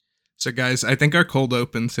So guys, I think our cold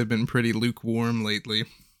opens have been pretty lukewarm lately.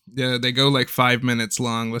 Yeah, they go like 5 minutes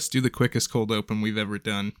long. Let's do the quickest cold open we've ever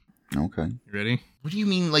done. Okay. You ready? What do you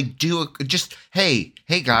mean, like, hey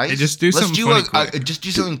guys? Hey, just do something funny quick. Just do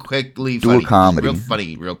something quickly do funny. a comedy. Real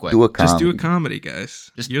funny, real quick. Just do a comedy, guys.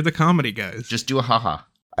 You're the comedy guys. Just do a haha.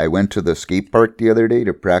 I went to the skate park the other day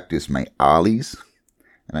to practice my ollies,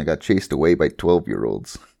 and I got chased away by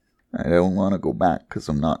 12-year-olds. I don't want to go back because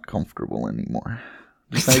I'm not comfortable anymore.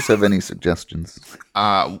 Do you guys have any suggestions?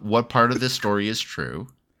 What part of this story is true?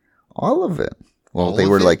 All of it. Well, All they of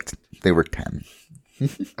were it? they were 10.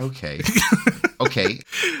 Okay. Okay.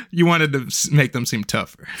 You wanted to make them seem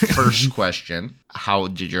tougher. First question. How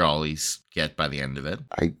did your ollies get by the end of it?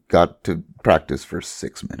 I got to practice for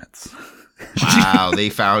 6 minutes. Wow, they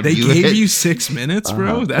found They you. gave you 6 minutes,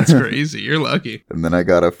 bro? That's crazy. You're lucky. And then I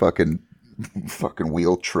got a fucking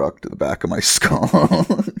wheel truck to the back of my skull.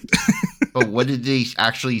 But what did they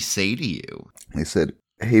actually say to you? They said,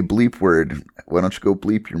 "Hey, bleep word. Why don't you go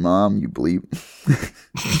bleep your mom, you bleep?"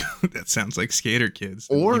 That sounds like skater kids.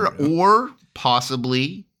 Or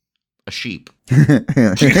possibly a sheep. Wait,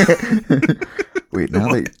 now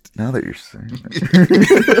that you're saying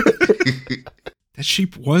it. That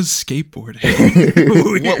sheep was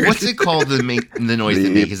skateboarding. What's it called to make the noise they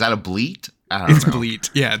make? Is that a bleat? I don't It's know. bleat.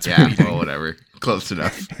 Yeah, it's Yeah, bleating. well, whatever. Close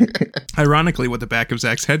enough. Ironically, what the back of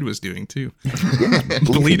Zach's head was doing, too.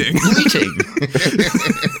 Bleeding. Bleating.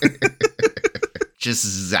 Just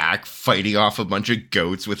Zach fighting off a bunch of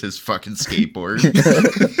goats with his fucking skateboard.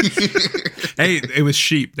 Hey, it was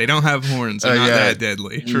sheep. They don't have horns. They're not that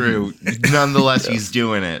deadly. True. Nonetheless, he's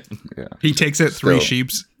doing it. Yeah. He takes out three Still.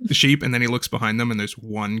 sheep, and then he looks behind them, and there's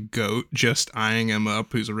one goat just eyeing him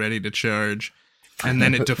up who's ready to charge. And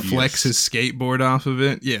then it deflects his skateboard off of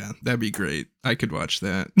it. Yeah, that'd be great. I could watch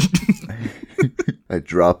that. I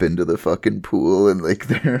drop into the fucking pool and like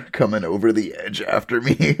they're coming over the edge after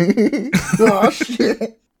me. Oh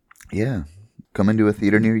shit. Yeah. Coming to a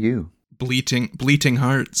theater near you. Bleating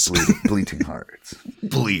hearts. Bleating hearts.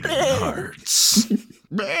 Bleeding hearts.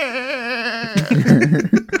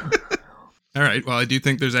 All right, well, I do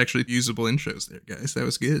think there's actually usable intros there, guys. That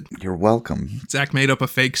was good. You're welcome. Zach made up a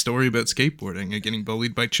fake story about skateboarding and getting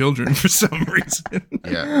bullied by children for some reason.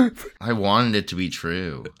 Yeah. I wanted it to be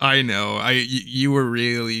true. I know. You were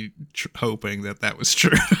really hoping that was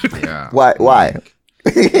true. Yeah. Why?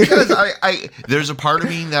 Because I there's a part of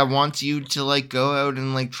me that wants you to like go out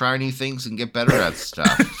and like try new things and get better at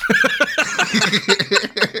stuff.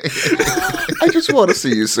 I just want to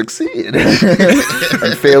see you succeed.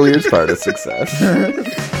 And failure is part of success.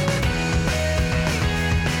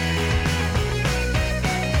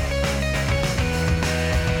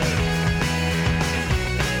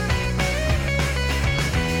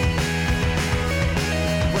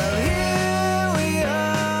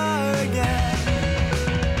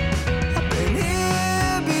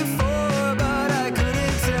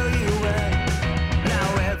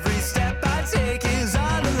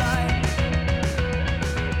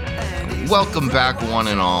 Welcome back, one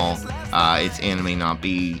and all. It's Anime Not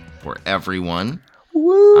Be for everyone.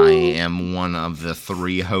 Woo. I am one of the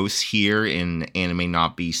three hosts here in Anime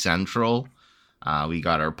Not Be Central. We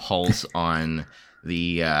got our pulse on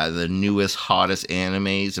the newest, hottest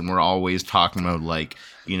animes, and we're always talking about like,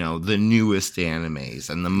 you know, the newest animes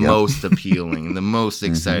and the most appealing, the most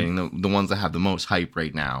exciting, the ones that have the most hype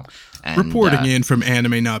right now. And, Reporting in from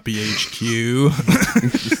Anime Not Be HQ.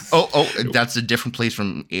 Oh, that's a different place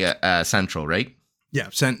from Central, right? Yeah,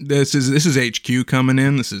 this is HQ coming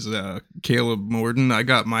in. This is Caleb Morden. I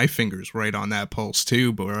got my fingers right on that pulse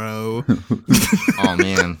too, bro. Oh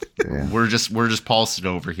man, Yeah. we're just pulsing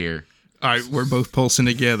over here. All right, we're both pulsing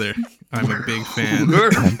together. I'm a big fan.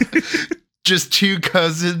 We're just two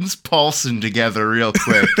cousins pulsing together real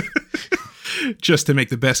quick. Just to make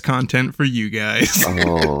the best content for you guys.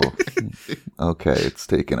 Oh, okay. It's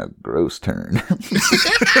taking a gross turn.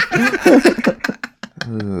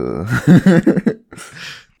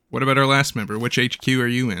 What about our last member? Which HQ are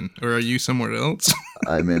you in? Or are you somewhere else?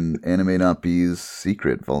 I'm in Anime Not Be's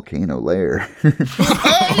secret volcano lair.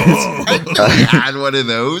 I had one of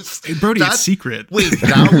those. Hey, Brody, it's secret. Wait,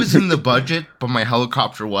 that was in the budget, but my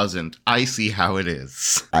helicopter wasn't. I see how it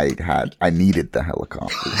is. I needed the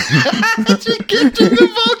helicopter. To get to the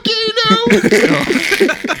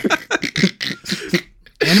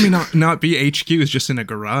volcano. Anime Not Be HQ is just in a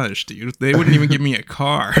garage, dude. They wouldn't even give me a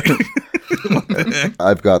car.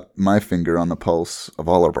 I've got my finger on the pulse of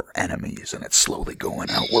all of our enemies, and it's slowly going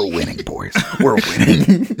out. We're winning, boys. We're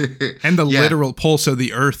winning. And the Yeah. literal pulse of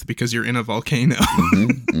the earth because you're in a volcano.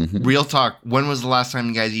 Real talk. When was the last time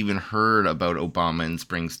you guys even heard about Obama and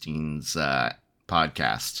Springsteen's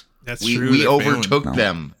podcast? That's we true. we they're overtook No.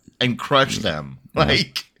 them and crushed them.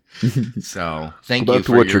 Like, so thank Go you back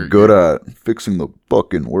for to what you're good at, fixing the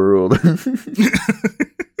fucking world.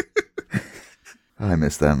 I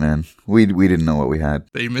miss that, man. We didn't know what we had.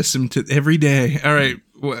 They miss him to every day. All right.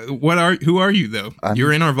 Who are you though?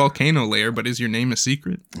 You're in our volcano lair, but is your name a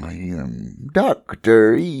secret? I am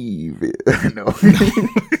Dr. Eve. No.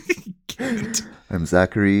 I'm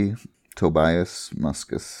Zachary Tobias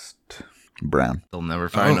Muscus Brown. They'll never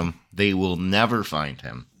find him. They will never find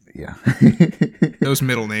him. Yeah. Those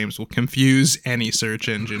middle names will confuse any search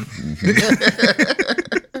engine.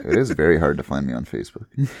 It is very hard to find me on Facebook.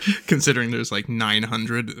 Considering there's like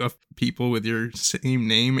 900 of people with your same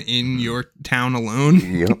name in your town alone.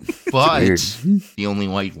 Yep. But Weird. the only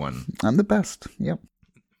white one. I'm the best. Yep.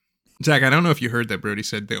 Zach, I don't know if you heard that Brody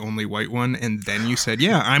said the only white one, and then you said,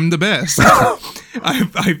 yeah, I'm the best.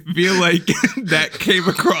 I feel like that came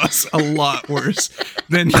across a lot worse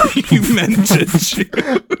than you meant it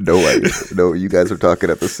to. No, you guys are talking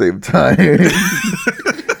at the same time.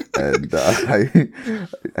 And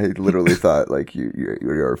I literally thought like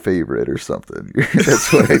you're our favorite or something.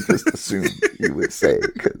 That's what I just assumed you would say.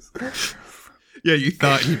 Cause... Yeah, you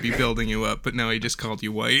thought he'd be building you up, but now he just called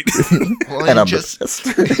you white. Well, And I'm just the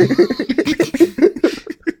best.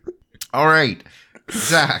 all right,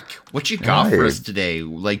 Zach. What you got for Hi. us today?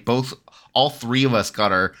 Like all three of us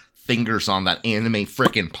got our fingers on that anime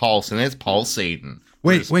frickin' pulse, and it's pulsating.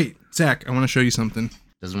 Wait, Zach, I want to show you something.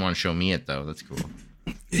 Doesn't want to show me it though. That's cool.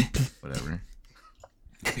 Whatever.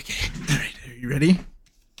 Okay, all right, are you ready?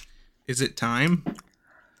 Is it time?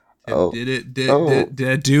 Oh. Did Oh.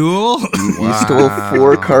 duel? He stole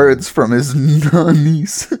 4 cards from his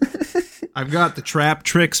niece. I've got the Trap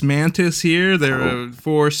Tricks Mantis here. They're a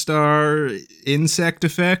 4-star insect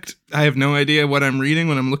effect. I have no idea what I'm reading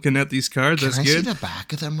when I'm looking at these cards. That's Can I good. see the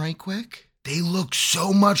back of them right quick? They look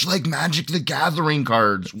so much like Magic the Gathering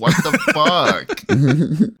cards. What the fuck?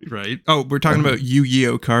 Right. Oh, we're talking about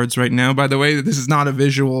Yu-Gi-Oh cards right now, by the way. This is not a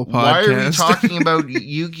visual podcast. Why are we talking about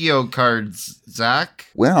Yu-Gi-Oh cards, Zach?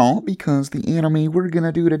 Well, because the anime we're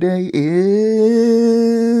gonna do today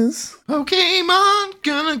is Pokemon,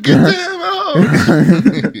 gonna get them all.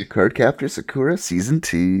 Cardcaptor Sakura Season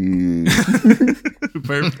 2.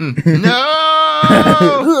 Perfect. No!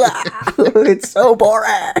 It's so boring.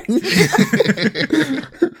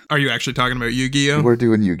 Are you actually talking about Yu-Gi-Oh? We're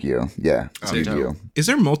doing Yu-Gi-Oh. Yeah, it's Oh, Yu-Gi-Oh. Is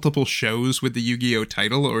there multiple shows with the Yu-Gi-Oh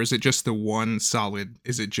title, or is it just the one solid?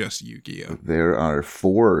 Is it just Yu-Gi-Oh? There are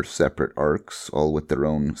 4 separate arcs, all with their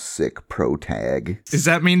own sick pro tag. Does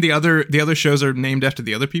that mean the other shows are named after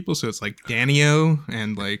the other people? So it's like Danio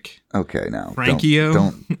and like Okay, now Frankio?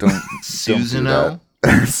 don't Susanoo?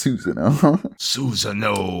 Susanoo.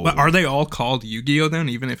 Susanoo. But are they all called Yu-Gi-Oh then,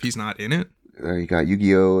 even if he's not in it? You got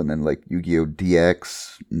Yu-Gi-Oh, and then like Yu-Gi-Oh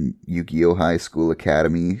DX, and Yu-Gi-Oh High School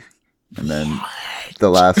Academy, and then the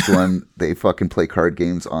last one, they fucking play card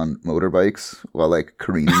games on motorbikes while like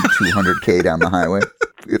careening 200k down the highway.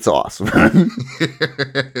 It's awesome.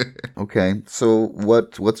 Okay, so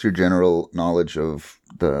what's your general knowledge of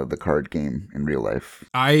the card game in real life?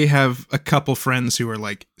 I have a couple friends who are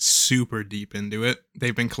like super deep into it.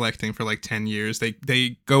 They've been collecting for like 10 years.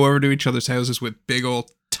 They go over to each other's houses with big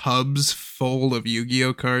old tubs full of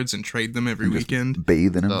Yu-Gi-Oh cards and trade them every weekend.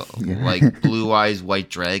 Bathe in them. Like Blue Eyes White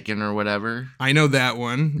Dragon or whatever. I know that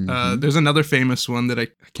one. There's another famous one that I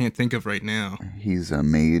can't think of right now. He's a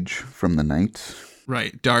mage from the night.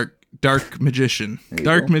 Right, Dark Magician. you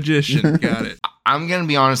Dark go. Magician, got it. I'm gonna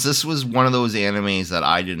be honest, this was one of those animes that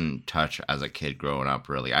I didn't touch as a kid growing up,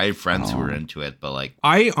 really. I had friends who were into it, but like...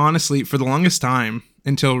 I honestly, for the longest time,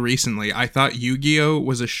 until recently, I thought Yu-Gi-Oh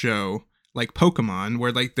was a show like Pokemon,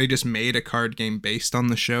 where like they just made a card game based on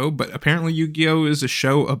the show, but apparently Yu-Gi-Oh is a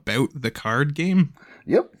show about the card game.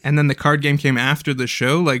 Yep. And then the card game came after the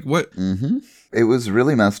show. Like what? Mm-hmm. It was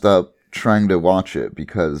really messed up trying to watch it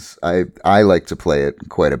because I like to play it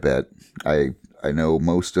quite a bit. I know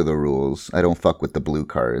most of the rules. I don't fuck with the blue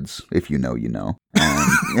cards. If you know, you know.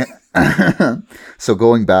 So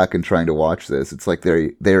going back and trying to watch this, it's like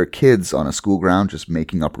they're kids on a school ground just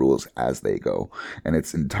making up rules as they go, and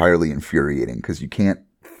it's entirely infuriating because you can't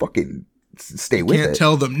fucking stay with Can't it.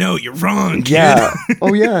 tell them, no, you're wrong, kid. Yeah.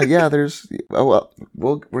 Oh yeah. There's. Oh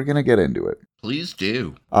well. We're gonna get into it. Please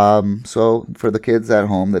do. So for the kids at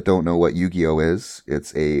home that don't know what Yu-Gi-Oh is,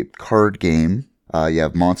 it's a card game. You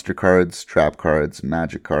have monster cards, trap cards,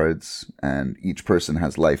 magic cards, and each person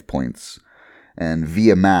has life points. And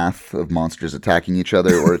via math of monsters attacking each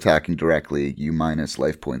other or attacking directly, you minus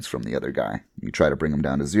life points from the other guy. You try to bring them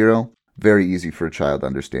down to 0. Very easy for a child to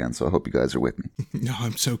understand, so I hope you guys are with me. No,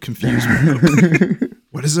 I'm so confused.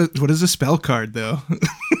 What is a spell card though?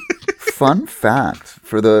 Fun fact,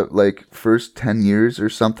 for the first 10 years or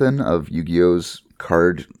something of Yu-Gi-Oh's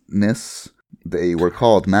cardness, they were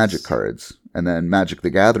called Magic cards. And then Magic the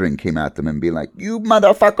Gathering came at them and be like, "You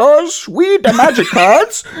motherfuckers, we the Magic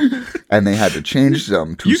cards," and they had to change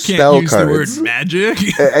them to spell cards. You can't use the word magic.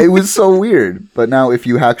 It was so weird. But now, if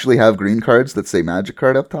you actually have green cards that say Magic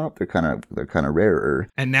card up top, they're kind of rarer.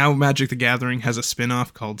 And now Magic the Gathering has a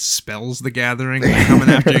spin-off called Spells the Gathering. They're coming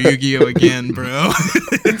after Yu-Gi-Oh again, bro.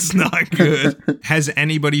 It's not good. Has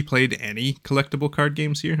anybody played any collectible card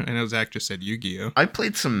games here? I know Zach just said Yu-Gi-Oh. I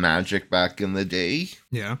played some Magic back in the day.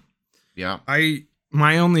 Yeah. Yeah.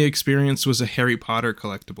 My only experience was a Harry Potter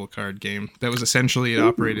collectible card game that was essentially, it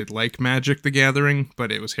operated like Magic the Gathering,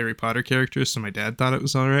 but it was Harry Potter characters, so my dad thought it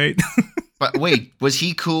was all right. But wait, was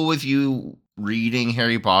he cool with you reading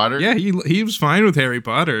Harry Potter? Yeah, he was fine with Harry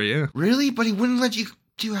Potter, yeah. Really? But he wouldn't let you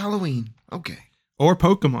do Halloween. Okay. Or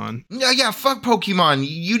Pokemon. Yeah, fuck Pokemon.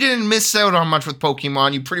 You didn't miss out on much with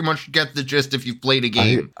Pokemon. You pretty much get the gist if you've played a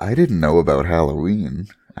game. I didn't know about Halloween.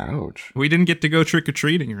 Ouch. We didn't get to go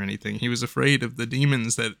trick-or-treating or anything. He was afraid of the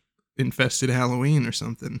demons that infested Halloween or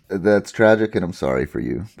something. That's tragic, and I'm sorry for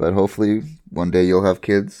you. But hopefully one day you'll have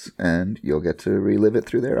kids, and you'll get to relive it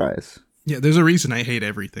through their eyes. Yeah, there's a reason I hate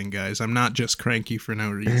everything, guys. I'm not just cranky for no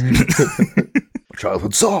reason.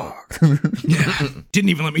 Childhood sucked. Yeah.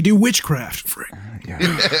 Didn't even let me do witchcraft. Frick. Yeah.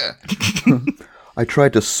 I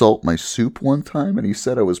tried to salt my soup one time, and he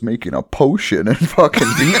said I was making a potion and fucking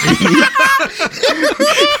beat me.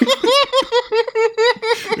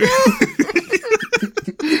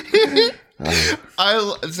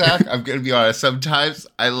 Zach, I'm gonna be honest. Sometimes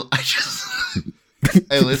I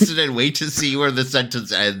listen and wait to see where the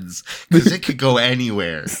sentence ends because it could go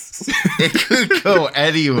anywhere. It could go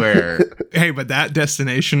anywhere. Hey, but that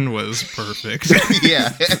destination was perfect.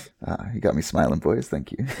 Yeah. You got me smiling, boys.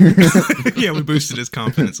 Thank you. Yeah, we boosted his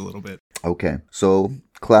confidence a little bit. Okay, so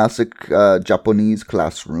classic Japanese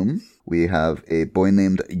classroom. We have a boy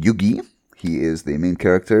named Yugi. He is the main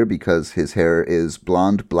character because his hair is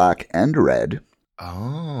blonde, black, and red.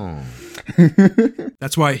 Oh.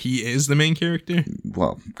 That's why he is the main character?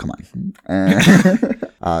 Well, come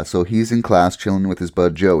on. So he's in class chilling with his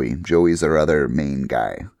bud Joey. Joey's our other main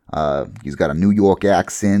guy. He's got a New York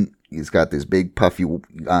accent. He's got this big puffy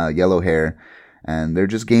yellow hair. And they're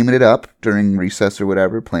just gaming it up during recess or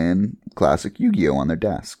whatever, playing classic Yu-Gi-Oh! On their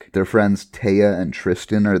desk. Their friends Taya and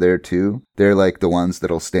Tristan are there too. They're like the ones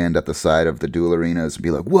that'll stand at the side of the duel arenas and be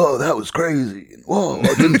like, "Whoa, that was crazy. Whoa,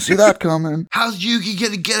 I didn't see that coming. How's Yugi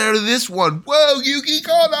gonna get out of this one? Whoa, Yugi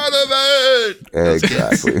got out of it!"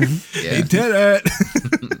 Exactly. Yeah. He did it.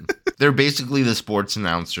 They're basically the sports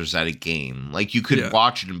announcers at a game. Like, you could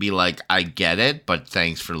watch it and be like, "I get it, but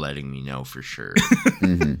thanks for letting me know for sure."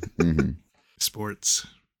 Sports.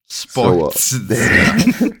 So,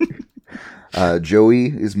 Joey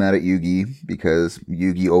is mad at Yugi because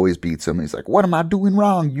Yugi always beats him. He's like, "What am I doing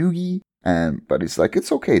wrong, Yugi?" But he's like,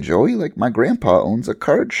 "It's okay, Joey. Like, my grandpa owns a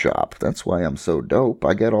card shop. That's why I'm so dope.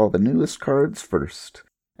 I get all the newest cards first."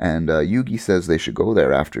 And Yugi says they should go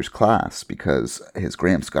there after his class because his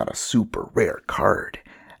gramps got a super rare card,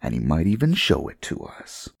 and he might even show it to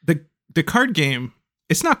us. The card game,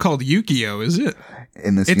 it's not called Yu-Gi-Oh, is it?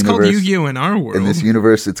 It's called Yu-Gi-Oh in our world. In this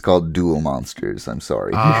universe, it's called Duel Monsters. I'm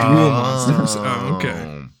sorry. Duel Monsters. Oh,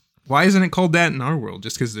 okay. Why isn't it called that in our world?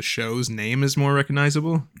 Just because the show's name is more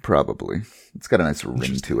recognizable? Probably. It's got a nice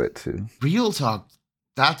ring to it, too. Real talk,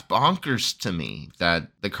 that's bonkers to me that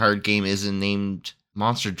the card game isn't named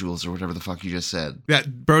Monster Duels or whatever the fuck you just said.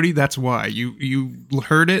 Brody, that's why. You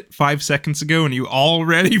heard it 5 seconds ago and you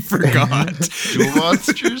already forgot. Duel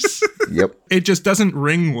Monsters? Yep. It just doesn't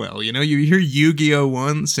ring well. You know, you hear Yu-Gi-Oh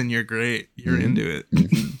once and you're great. You're into it.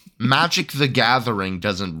 Magic the Gathering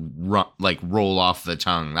doesn't roll off the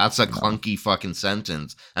tongue. That's a clunky fucking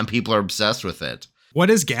sentence, and people are obsessed with it. What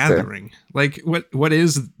is gathering? Like, what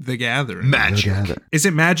is the gathering? Magic. Is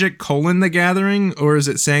it magic : the gathering? Or is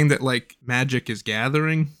it saying that, like, magic is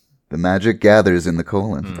gathering? The magic gathers in the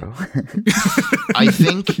colon, bro. I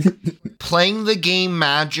think playing the game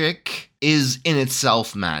Magic is in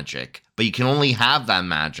itself magic, but you can only have that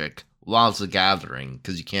magic while it's a gathering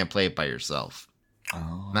because you can't play it by yourself.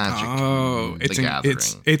 Magic. Oh,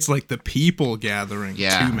 it's like the people gathering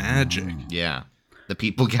to magic. Yeah. The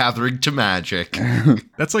people gathering to magic.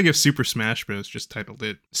 That's like if Super Smash Bros. Just titled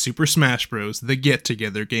it Super Smash Bros. The Get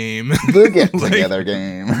Together Game. The Get Together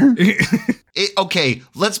Game. Okay,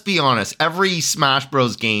 let's be honest. Every Smash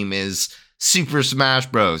Bros. Game is Super Smash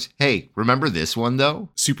Bros. Hey, remember this one, though?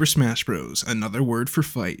 Super Smash Bros. Another word for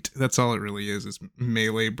fight. That's all it really is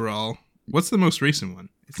melee brawl. What's the most recent one?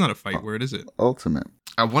 It's not a fight word, is it? Ultimate.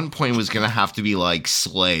 At one point, it was going to have to be like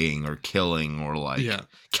slaying or killing or like Yeah.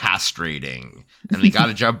 castrating. And they got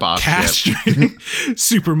to jump off ship. Castrate.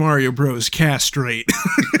 Super Mario Bros. Castrate.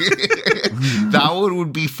 That one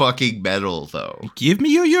would be fucking metal, though. Give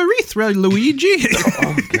me your urethra, Luigi.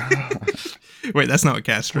 Oh, God. Wait, that's not what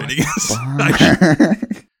castrating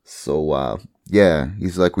is. So, yeah,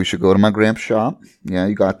 he's like, we should go to my Gramps shop. Yeah,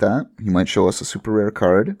 you got that. He might show us a super rare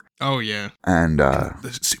card. Oh, yeah. And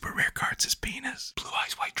The super rare card's his penis. Blue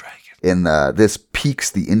Eyes White Dragon. this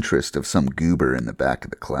piques the interest of some goober in the back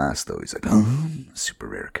of the class, though. He's like, oh, super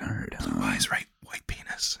rare card. Blue Eyes White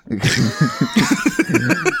Penis.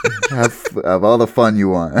 Have all the fun you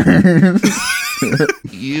want.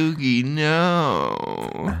 Yugi,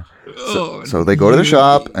 no. So they go to the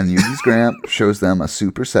shop, and Yugi's Gramp shows them a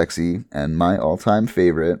super sexy and my all-time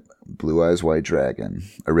favorite Blue Eyes White Dragon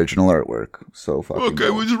original artwork. So fucking Look, I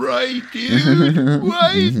dope. was right, dude.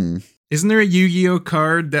 What? Isn't there a Yu-Gi-Oh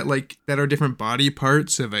card that are different body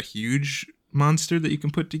parts of a huge monster that you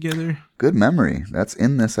can put together? Good memory. That's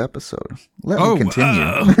in this episode. Let me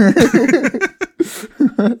continue.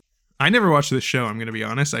 I never watched this show, I'm going to be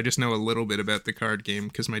honest. I just know a little bit about the card game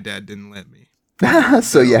because my dad didn't let me.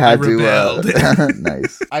 So you had to. rebelled.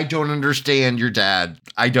 Nice. I don't understand your dad.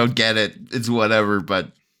 I don't get it. It's whatever,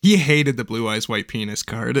 but He hated the Blue Eyes White Penis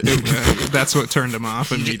card. That's what turned him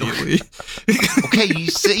off immediately. okay, you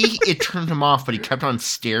see, it turned him off, but he kept on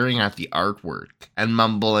staring at the artwork and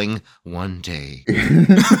mumbling, "One day."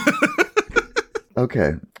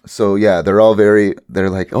 Okay. So yeah, they're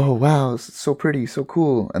like, oh wow, it's so pretty, so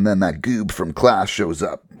cool. And then that goob from class shows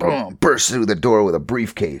up, boom, bursts through the door with a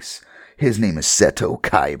briefcase. His name is Seto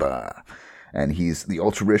Kaiba. And he's the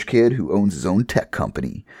ultra-rich kid who owns his own tech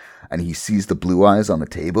company. And he sees the blue eyes on the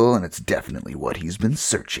table, and it's definitely what he's been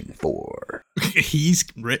searching for. He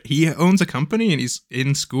owns a company and he's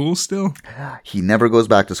in school still? He never goes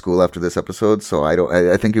back to school after this episode, so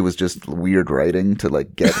I think it was just weird writing to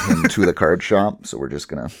like get him to the card shop. So we're just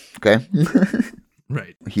gonna, okay?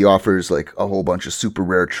 Right. He offers like a whole bunch of super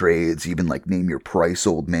rare trades, even like name your price,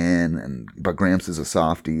 old man. But Gramps is a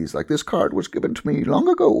softie. He's like, this card was given to me long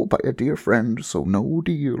ago by a dear friend, so no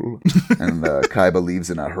deal. And Kaiba leaves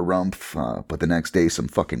in a harumph. But the next day, some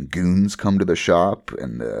fucking goons come to the shop,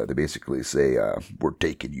 and they basically say, we're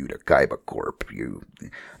taking you to Kaiba Corp. And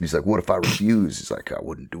he's like, what if I refuse? He's like, I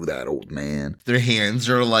wouldn't do that, old man. Their hands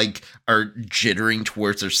are jittering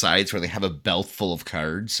towards their sides where they have a belt full of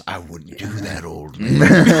cards. I wouldn't do that, old man.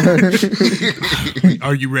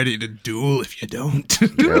 Are you ready to duel if you don't?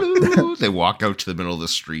 Yep. They walk out to the middle of the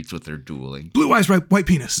streets with their dueling. Blue eyes, white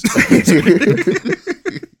penis. It's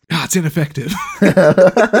ineffective.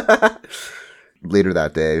 Later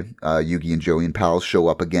that day, Yugi and Joey and pals show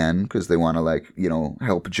up again because they want to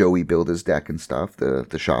help Joey build his deck and stuff.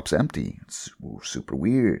 The shop's empty. It's super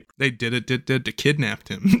weird. They did to kidnapped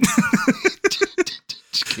him.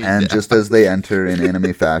 And just as they enter in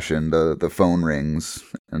anime fashion, the phone rings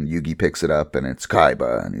and Yugi picks it up and it's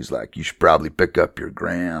Kaiba. And he's like, you should probably pick up your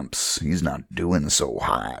Gramps. He's not doing so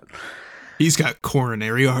hot. He's got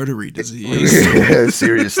coronary artery disease.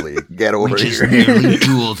 Seriously, get over We just here. nearly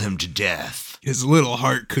dueled him to death. His little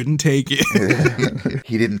heart couldn't take it.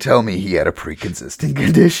 He didn't tell me he had a pre-existing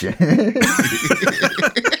condition.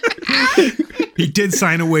 He did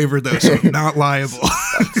sign a waiver, though, so not liable.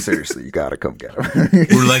 Seriously, you gotta come get him.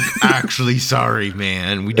 We're like, actually sorry,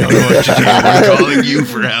 man. We don't know what to do. We're calling you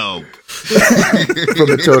for help. From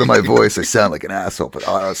the tone of my voice, I sound like an asshole, but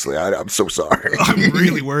honestly, I'm so sorry. I'm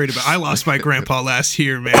really worried about I lost my grandpa last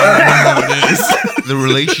year, man. I know how it is. The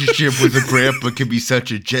relationship with a grandpa can be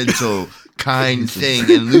such a gentle, kind thing,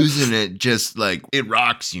 and losing it just it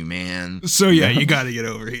rocks you, man. So yeah, you gotta get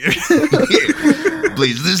over here.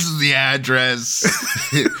 Please, this is the address.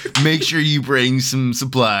 Make sure you bring some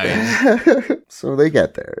supplies. So they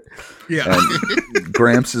get there. Yeah. And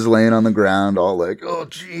Gramps is laying on the ground all like, oh,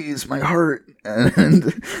 geez, my heart. And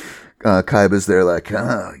Kaiba's there like,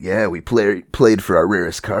 oh, yeah, we played for our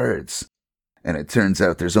rarest cards. And it turns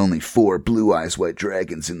out there's only 4 Blue Eyes White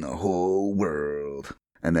Dragons in the whole world.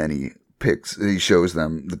 And then he shows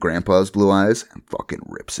them the grandpa's blue eyes and fucking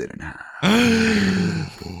rips it in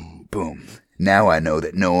half. Boom. Now I know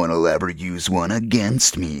that no one will ever use one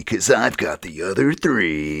against me, because I've got the other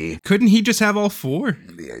 3. Couldn't he just have all 4?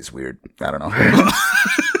 Yeah, it's weird. I don't know.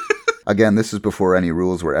 Again, this is before any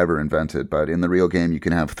rules were ever invented, but in the real game, you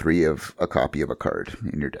can have 3 of a copy of a card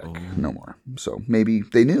in your deck. No more. So maybe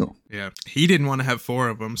they knew. Yeah. He didn't want to have 4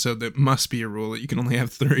 of them, so there must be a rule that you can only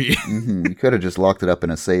have 3. You could have just locked it up in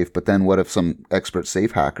a safe, but then what if some expert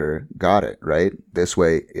safe hacker got it, right? This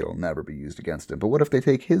way, it'll never be used against him. But what if they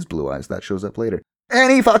take his blue eyes? That shows up later.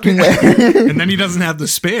 any fucking way. And then he doesn't have the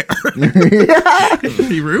spare.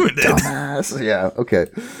 He ruined it. Dumbass. Yeah, okay.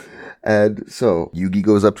 And so Yugi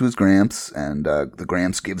goes up to his Gramps, and the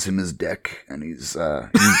Gramps gives him his deck, and he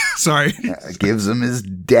Sorry. gives him his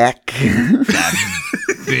deck. That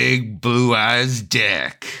big blue eyes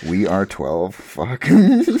deck. We are 12. Fuck.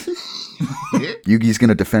 Yugi's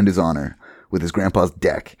gonna defend his honor with his grandpa's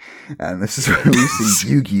deck. And this is where we see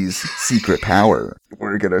Yugi's secret power.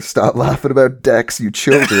 We're gonna stop laughing about decks, you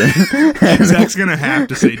children. Zach's gonna have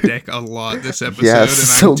to say deck a lot this episode, Yes, and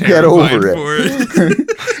so I'm get terrified over it. for it.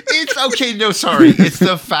 It's okay. No, sorry. It's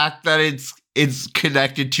the fact that it's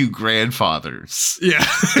connected to grandfathers. Yeah.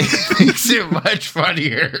 It makes it much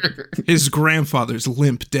funnier. His grandfather's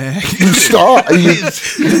limp deck. Stop.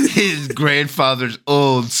 His grandfather's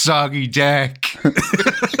old soggy deck.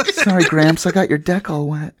 Sorry, Gramps, I got your deck all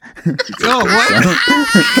wet. Oh, what?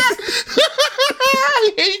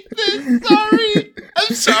 I hate this. Sorry.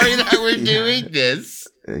 I'm sorry that we're doing this.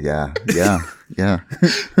 Yeah.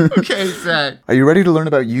 Okay, Zach. Are you ready to learn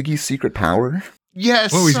about Yugi's secret power?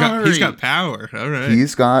 Yes. Oh, sorry. he's got power. All right.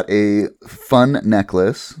 He's got a fun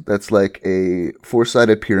necklace that's like a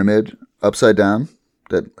 4-sided pyramid upside down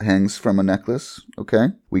that hangs from a necklace, okay?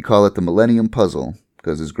 We call it the Millennium Puzzle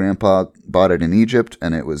because his grandpa bought it in Egypt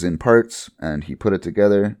and it was in parts and he put it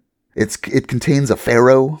together. It contains a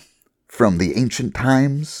pharaoh from the ancient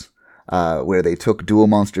times where they took duel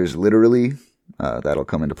monsters literally. That'll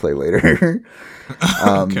come into play later.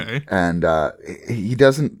 Okay. And he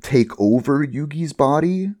doesn't take over Yugi's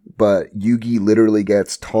body, but Yugi literally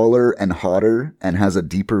gets taller and hotter and has a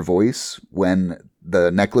deeper voice when the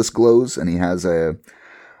necklace glows and he has a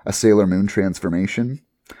Sailor Moon transformation.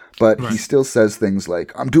 But Right. he still says things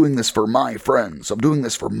like, I'm doing this for my friends. I'm doing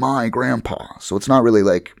this for my grandpa. So it's not really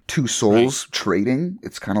like two souls trading.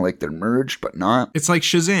 It's kind of like they're merged, but not. It's like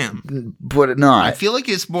Shazam. But not. I feel like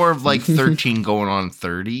it's more of like 13 going on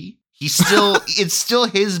 30. It's still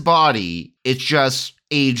his body. It's just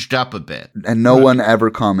aged up a bit. And no one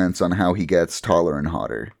ever comments on how he gets taller and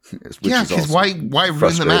hotter. Which Yeah, is because also why ruin the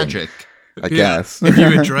frustrating, magic? I guess. If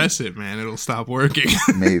you address it, man, it'll stop working.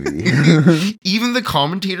 Maybe. Even the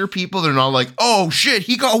commentator people, they're not like, oh shit,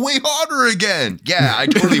 he got way hotter again. Yeah, I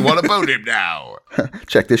totally want to vote him now.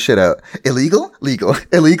 Check this shit out. Illegal? Legal.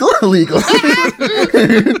 Illegal? Illegal.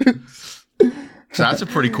 So that's a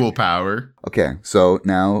pretty cool power. Okay, so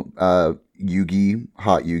now Yugi,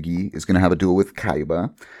 Hot Yugi, is going to have a duel with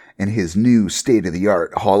Kaiba in his new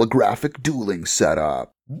state-of-the-art holographic dueling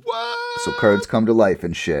setup. What? So cards come to life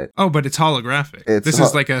and shit. Oh, but it's holographic. It's This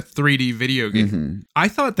is like a 3D video game. Mm-hmm. I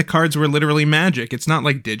thought the cards were literally magic. It's not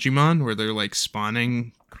like Digimon where they're like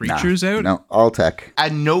spawning creatures out. No, all tech.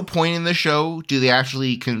 At no point in the show do they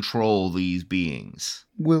actually control these beings.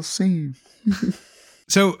 We'll see.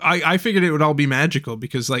 So I figured it would all be magical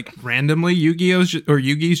because like randomly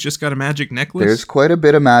Yugi's just got a magic necklace. There's quite a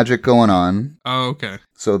bit of magic going on. Oh, okay.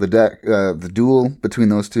 So the duel between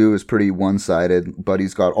those two is pretty one-sided.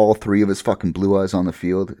 Buddy's got all three of his fucking blue eyes on the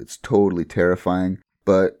field. It's totally terrifying.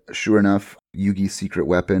 But sure enough, Yugi's secret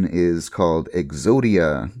weapon is called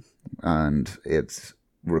Exodia. And it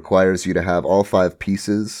requires you to have all 5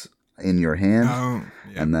 pieces in your hand. Oh,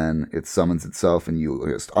 yeah. And then it summons itself and you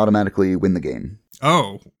just automatically win the game.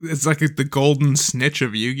 Oh, it's like the golden snitch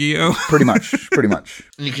of Yu-Gi-Oh! Pretty much. Pretty much.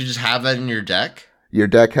 And you can just have that in your deck? Your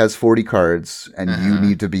deck has 40 cards, and you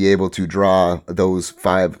need to be able to draw those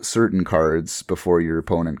 5 certain cards before your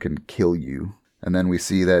opponent can kill you. And then we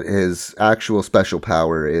see that his actual special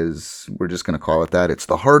power is, we're just going to call it that, it's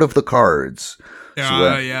the heart of the cards.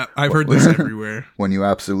 Yeah, I've heard this everywhere. When you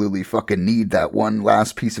absolutely fucking need that one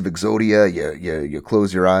last piece of Exodia, you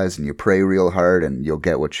close your eyes and you pray real hard and you'll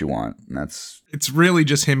get what you want. And that's... It's really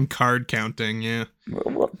just him card counting, yeah.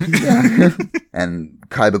 Yeah. And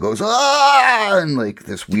Kaiba goes, ah! And like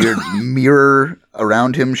this weird mirror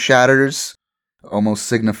around him shatters, almost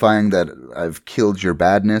signifying that I've killed your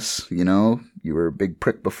badness, you know? You were a big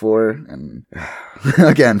prick before. And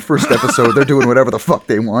again, first episode, they're doing whatever the fuck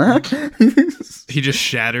they want. He just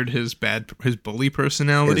shattered his bully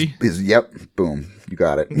personality. Yep, boom, you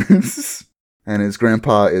got it. And his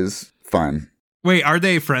grandpa is fine. Wait, are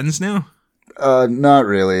they friends now? Not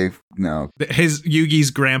really. No. His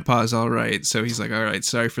Yugi's grandpa's all right, so he's like, all right,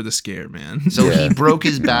 sorry for the scare, man. So Yeah. he broke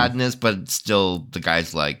his badness, but still the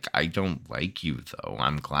guy's like, I don't like you though.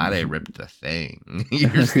 I'm glad I ripped the thing.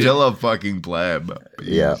 You're still a fucking pleb.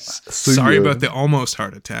 Yeah. Sorry about the almost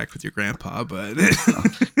heart attack with your grandpa, but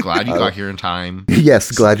Glad you got here in time.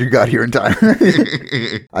 Yes, glad you got here in time.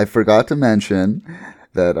 I forgot to mention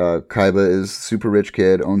that Kaiba is super rich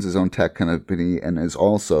kid, owns his own tech company, and is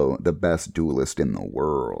also the best duelist in the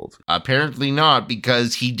world. Apparently not,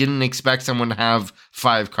 because he didn't expect someone to have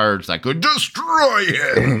 5 cards that could destroy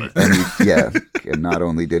him. And not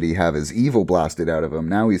only did he have his evil blasted out of him,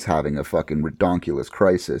 now he's having a fucking redonkulous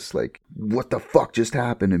crisis. Like, what the fuck just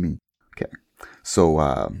happened to me? Okay,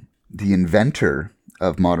 so the inventor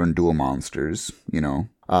of modern duel monsters,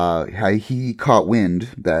 he caught wind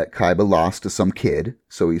that Kaiba lost to some kid,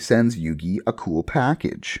 so he sends Yugi a cool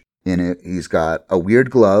package. In it, he's got a weird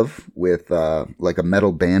glove with like a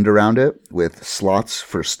metal band around it with slots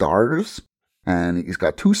for stars, and he's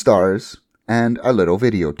got 2 stars and a little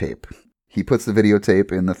videotape. He puts the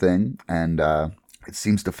videotape in the thing, and it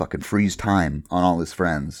seems to fucking freeze time on all his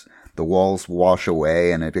friends. The walls wash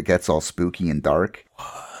away, and it gets all spooky and dark.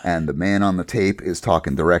 And the man on the tape is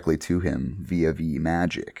talking directly to him via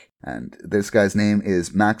magic. And this guy's name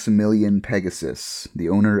is Maximilian Pegasus, the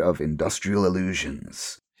owner of Industrial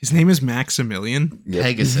Illusions. His name is Maximilian? Yep.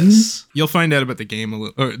 Pegasus. You'll find out about the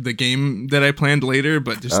game or the game that I planned later,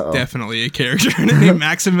 but there's definitely a character named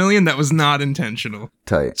Maximilian that was not intentional.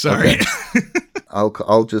 Tight. Sorry. Okay.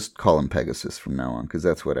 I'll just call him Pegasus from now on, because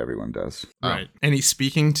that's what everyone does. Right. And he's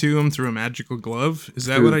speaking to him through a magical glove? Is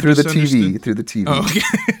that Through what I just the understood? TV, through the TV. Oh, okay.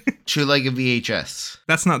 To like a VHS.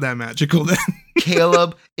 That's not that magical then.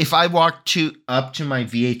 Caleb, if I walk up to my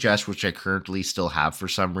VHS, which I currently still have for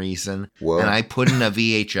some reason, Whoa. and I put in a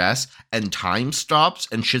VHS and time stops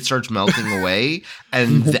and shit starts melting away,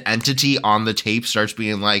 and the entity on the tape starts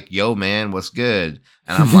being like, yo, man, what's good?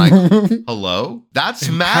 And I'm like, hello? That's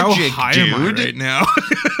magic, How high dude. am I right now?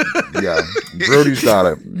 Yeah, Brody's got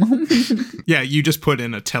it. Yeah, you just put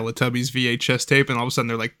in a Teletubbies VHS tape, and all of a sudden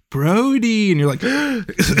they're like, Brody, and you're like,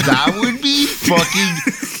 That would be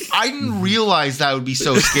fucking... I didn't realize that would be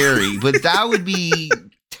so scary, but that would be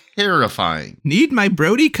terrifying. need my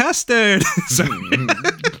Brody custard. So, Come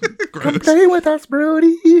gross. play with us,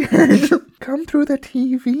 Brody. Come through the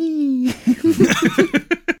TV.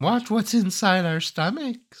 Watch what's inside our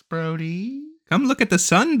stomachs, Brody. Come look at the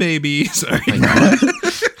sun, baby. Sorry. Oh my God.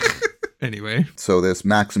 Anyway, So this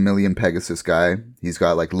Maximilian Pegasus guy, he's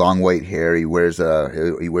got like long white hair. He wears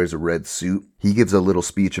a red suit. He gives a little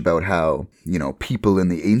speech about how, people in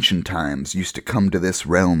the ancient times used to come to this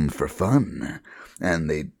realm for fun,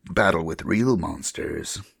 and they'd battle with real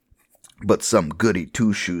monsters. But some goody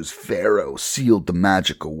two-shoes pharaoh sealed the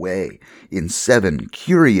magic away in 7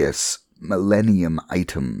 curious millennium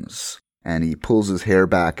items. And he pulls his hair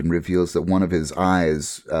back and reveals that one of his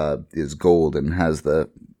eyes is gold and has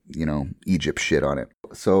the, Egypt shit on it.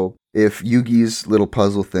 So if Yugi's little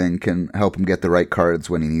puzzle thing can help him get the right cards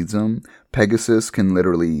when he needs them, Pegasus can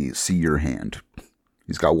literally see your hand.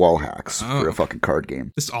 He's got wall hacks for a fucking card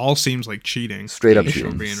game. this all seems like cheating. Straight up If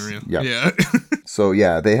cheating. I'm being real. Yeah. Yeah. So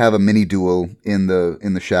yeah, they have a mini duel in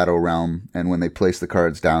the Shadow Realm, and when they place the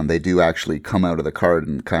cards down, they do actually come out of the card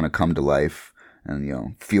and kind of come to life,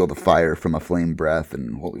 and feel the fire from a flame breath,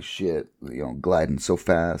 and holy shit, gliding so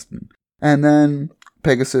fast, and then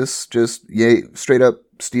Pegasus just straight up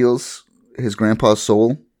steals his grandpa's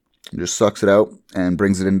soul, just sucks it out and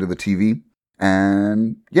brings it into the TV,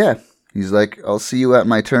 and yeah. He's like, I'll see you at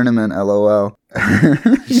my tournament, LOL.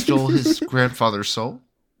 He stole his grandfather's soul?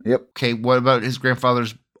 Yep. Okay, what about his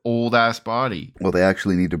grandfather's old-ass body? Well, they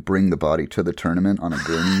actually need to bring the body to the tournament on a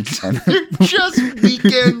gurney. And They're just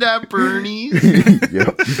weekend at Bernie's.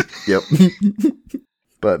 Yep.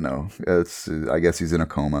 But no, I guess he's in a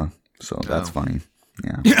coma, so that's funny.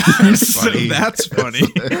 Yeah. So that's funny.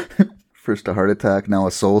 First a heart attack, now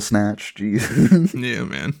a soul snatch. Jeez. Yeah,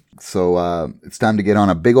 man. So it's time to get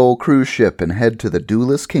on a big old cruise ship and head to the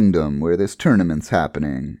Duelist Kingdom where this tournament's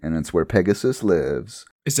happening, and it's where Pegasus lives.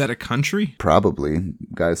 Is that a country? Probably.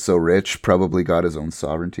 Guy's so rich, probably got his own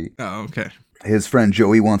sovereignty. Oh, okay. His friend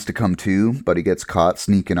Joey wants to come too, but he gets caught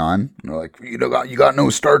sneaking on. And they're like, you got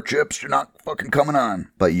no starships, you're not fucking coming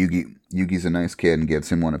on. But Yugi's a nice kid and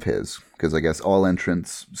gives him one of his, because I guess all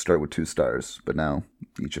entrants start with 2 stars, but now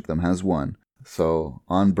each of them has 1. So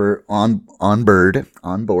on board,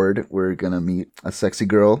 we're gonna meet a sexy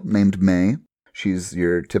girl named May. She's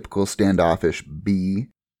your typical standoffish bee,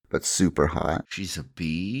 but super hot. She's a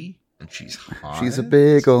bee, and she's hot. She's a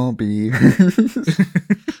big old bee.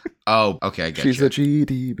 Oh, okay, I get She's you. a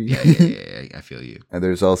GDB. Yeah, I feel you. And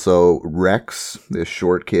there's also Rex, this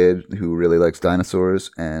short kid who really likes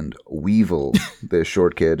dinosaurs, and Weevil, this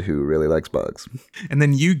short kid who really likes bugs. And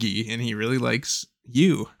then Yugi, and he really likes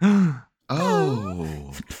you.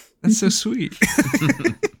 Oh. That's so sweet.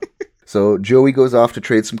 So Joey goes off to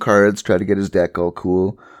trade some cards, try to get his deck all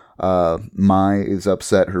cool. Mai is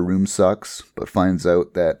upset her room sucks, but finds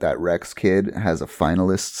out that Rex kid has a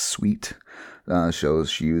finalist suite. Shows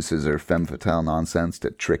she uses her femme fatale nonsense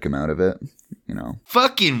to trick him out of it. You know,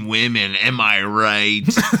 fucking women, am I right?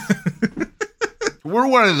 We're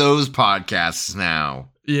one of those podcasts now.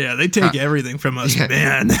 Yeah, they take everything from us,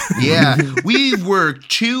 man. Yeah, we work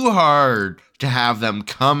too hard to have them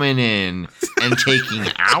coming in and taking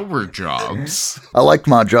our jobs. I liked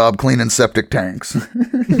my job cleaning septic tanks.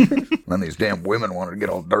 Then these damn women wanted to get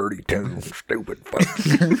all dirty too. Stupid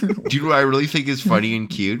fucks. Do you know what I really think is funny and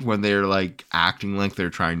cute? When they're like acting like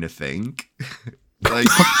they're trying to think. Like,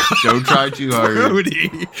 don't try too hard. Brody.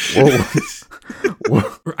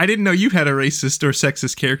 Whoa. I didn't know you had a racist or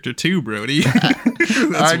sexist character too, Brody.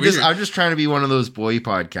 I'm just trying to be one of those boy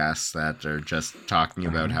podcasts that are just talking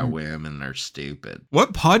about how women are stupid.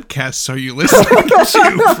 What podcasts are you listening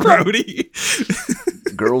to, Brody?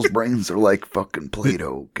 Girls' brains are like fucking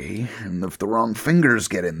Play-Doh, okay? And if the wrong fingers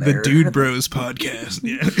get in there... The Dude Bros podcast.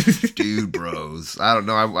 Yeah. Dude Bros. I don't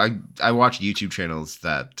know. I watch YouTube channels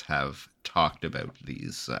that have talked about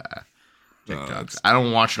these TikToks. I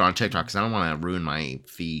don't watch it on TikTok because I don't want to ruin my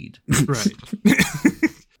feed. Right.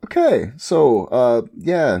 Okay, so,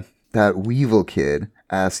 that Weevil kid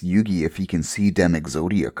asks Yugi if he can see dem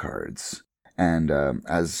Exodia cards. And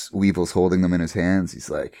as Weevil's holding them in his hands, he's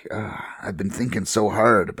like, I've been thinking so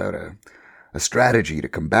hard about a strategy to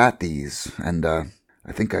combat these, and I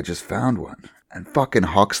think I just found one. And fucking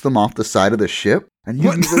hucks them off the side of the ship. And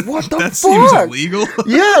Yugi's like, what the that fuck? Seems illegal.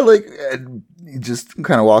 Yeah, like, and he just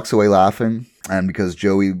kind of walks away laughing. And because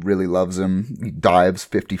Joey really loves him, he dives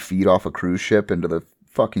 50 feet off a cruise ship into the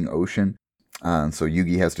fucking ocean. So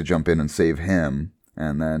Yugi has to jump in and save him.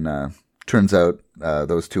 And then turns out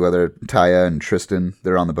those two other, Taya and Tristan,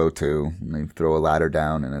 they're on the boat too. And they throw a ladder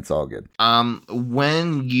down and it's all good.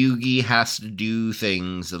 When Yugi has to do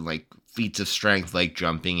things like feats of strength, like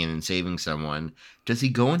jumping in and saving someone, does he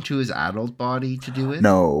go into his adult body to do it?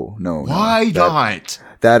 No. Why not?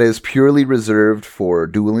 That is purely reserved for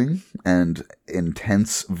dueling and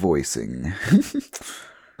intense voicing.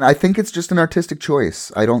 I think it's just an artistic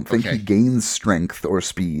choice. I don't think he gains strength or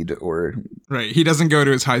speed or... Right. He doesn't go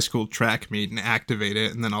to his high school track meet and activate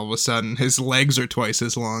it, and then all of a sudden his legs are twice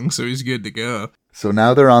as long, so he's good to go. So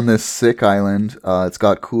now they're on this sick island. It's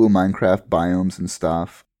got cool Minecraft biomes and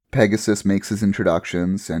stuff. Pegasus makes his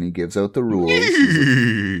introductions, and he gives out the rules.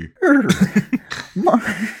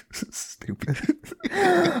 Stupid.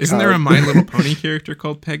 Isn't there a My Little Pony character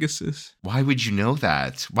called Pegasus? Why would you know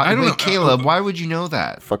that? I don't know. Caleb, why would you know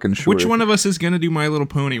that? Fucking sure. Which one of us is going to do My Little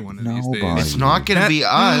Pony one of these days? It's not going to be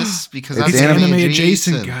us, because It's that's anime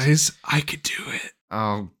adjacent, adjacent, guys. I could do it.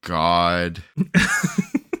 Oh, God.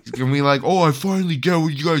 It's going to be like, oh, I finally get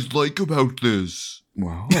what you guys like about this.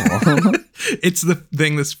 Wow. It's the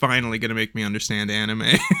thing that's finally going to make me understand anime.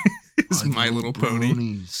 Is My Little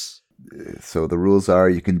Pony. So the rules are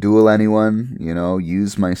you can duel anyone,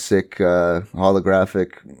 use my sick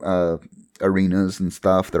holographic arenas and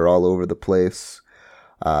stuff. They're all over the place.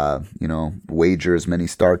 Wager as many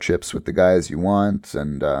star chips with the guys you want.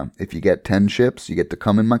 And if you get 10 chips, you get to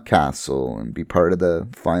come in my castle and be part of the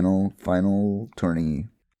final tourney.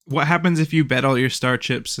 What happens if you bet all your star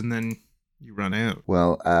chips and then you run out?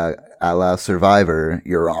 Well, a la Survivor,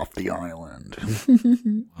 you're off the island.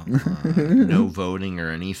 No voting or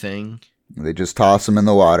anything? They just toss him in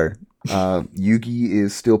the water. Yugi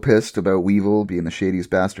is still pissed about Weevil being the shadiest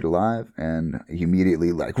bastard alive, and he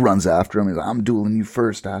immediately runs after him. He's like, I'm dueling you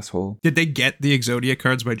first, asshole. Did they get the Exodia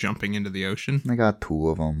cards by jumping into the ocean? They got 2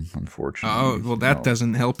 of them, unfortunately. Oh, well, that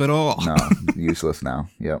doesn't help at all. No, useless now.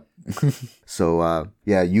 Yep. So,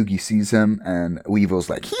 Yugi sees him, and Weevil's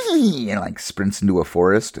like, hee, and sprints into a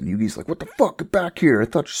forest, and Yugi's like, what the fuck, get back here. I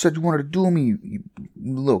thought you said you wanted to duel me, you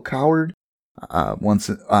little coward. Once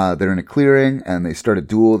they're in a clearing, and they start a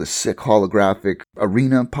duel, this sick holographic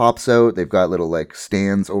arena pops out. They've got little,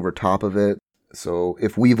 stands over top of it. So,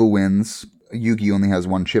 if Weevil wins, Yugi only has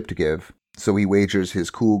 1 chip to give. So he wagers his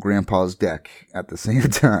cool grandpa's deck at the same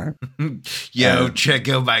time. Yo, check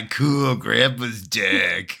out my cool grandpa's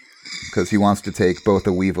deck. Because he wants to take both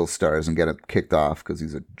the Weevil stars and get it kicked off because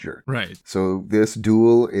he's a jerk. Right. So this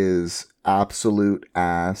duel is absolute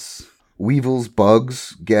ass. Weevil's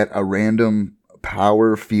bugs get a random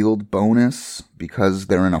power field bonus because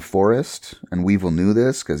they're in a forest. And Weevil knew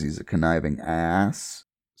this because he's a conniving ass.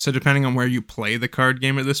 So depending on where you play the card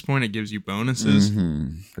game at this point, it gives you bonuses?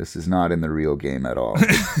 Mm-hmm. This is not in the real game at all.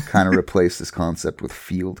 Kind of replace this concept with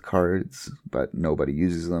field cards, but nobody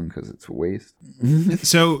uses them because it's a waste.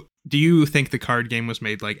 So do you think the card game was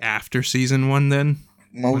made after season 1 then?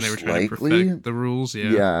 Most when they were trying likely. to perfect the rules?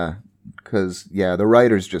 Yeah. Because, yeah, the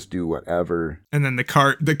writers just do whatever. And then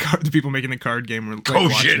the people making the card game were like, Oh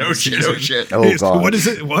shit! Oh, God. What is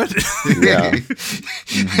it? What? Yeah.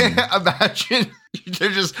 Imagine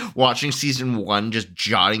they're just watching season 1, just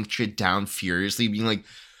jotting shit down furiously, being like,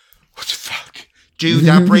 "What the fuck, dude?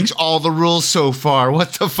 That breaks all the rules so far.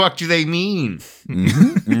 What the fuck do they mean?"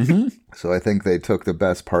 So I think they took the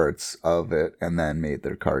best parts of it and then made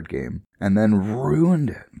their card game and then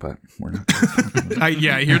ruined it. But we're not. I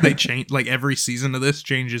hear they change, like every season of this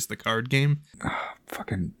changes the card game.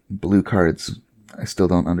 Fucking blue cards. I still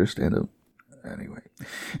don't understand it. Anyway.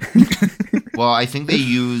 Well, I think they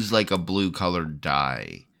use like a blue colored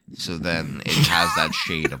dye, so then it has that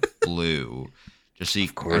shade of blue. Just so you,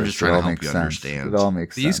 I'm just trying to help you understand. It all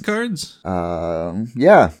makes These sense. cards?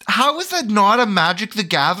 Yeah. How is that not a Magic the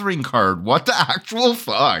Gathering card? What the actual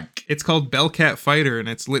fuck? It's called Bellcat Fighter, and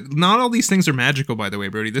it's not all these things are magical, by the way,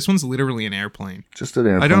 Brody. This one's literally an airplane. Just an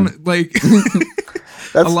airplane. I don't like.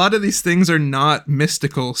 A lot of these things are not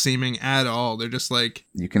mystical seeming at all. They're just like,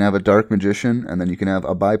 you can have a dark magician, and then you can have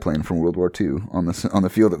a biplane from World War II on the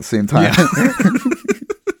field at the same time. Yeah.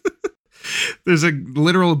 There's a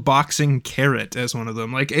literal boxing carrot as one of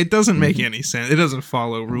them. Like, it doesn't make any sense. It doesn't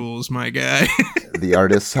follow rules, my guy. The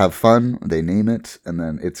artists have fun. They name it, and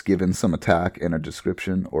then it's given some attack and a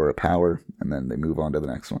description or a power, and then they move on to the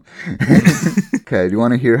next one. Okay, do you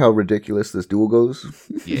want to hear how ridiculous this duel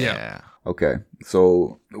goes? Yeah. Okay,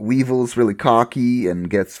 so Weevil's really cocky and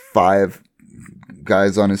gets 5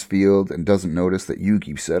 guys on his field and doesn't notice that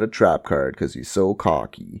Yugi set a trap card because he's so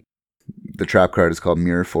cocky. The trap card is called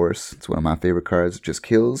Mirror Force. It's one of my favorite cards. It just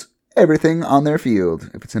kills everything on their field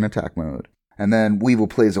if it's in attack mode. And then Weevil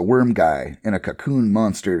plays a worm guy in a cocoon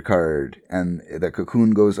monster card, and the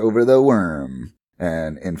cocoon goes over the worm.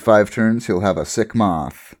 And in 5 turns, he'll have a sick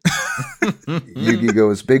moth. Yugi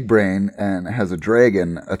goes big brain and has a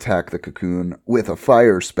dragon attack the cocoon with a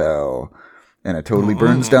fire spell. And it totally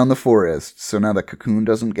burns down the forest. So now the cocoon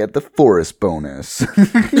doesn't get the forest bonus.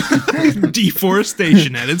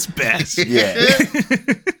 Deforestation at its best. Yeah.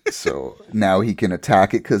 So now he can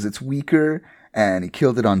attack it because it's weaker. And he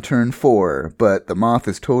killed it on turn 4. But the moth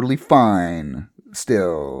is totally fine.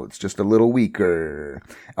 Still, it's just a little weaker.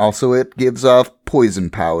 Also, it gives off poison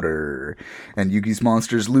powder. And Yugi's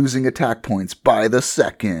monster's losing attack points by the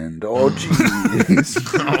second. Oh, jeez.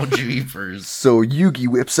 Oh, jeepers. So Yugi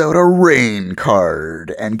whips out a rain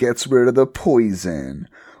card and gets rid of the poison.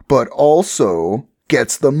 But also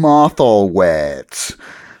gets the moth all wet.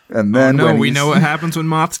 And then we know what happens when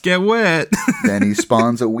moths get wet. Then he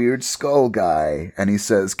spawns a weird skull guy. And he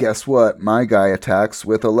says, guess what? My guy attacks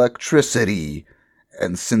with electricity.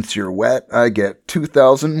 And since you're wet, I get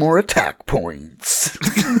 2,000 more attack points.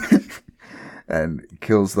 And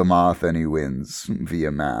kills the moth and he wins via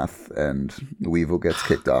math. And Weevil gets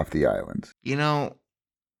kicked off the island. You know,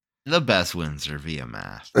 the best wins are via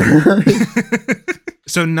math.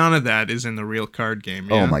 So none of that is in the real card game.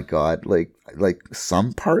 Yeah? Oh my god! Like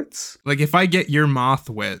some parts. Like if I get your moth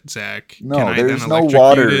wet, Zach. No, can I there's then no electrocute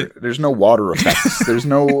water. it? There's no water effects. There's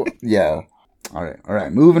no. Yeah. All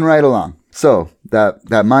right. Moving right along. So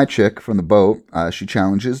that my chick from the boat, she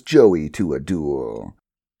challenges Joey to a duel.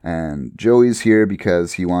 And Joey's here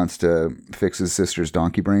because he wants to fix his sister's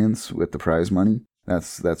donkey brains with the prize money.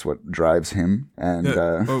 That's what drives him.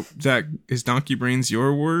 And Zach, is donkey brains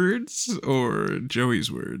your words or Joey's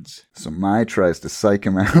words? So Mai tries to psych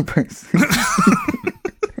him out by saying,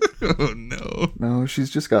 oh no. no, she's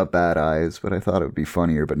just got bad eyes, but I thought it would be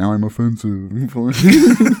funnier, but now I'm offensive.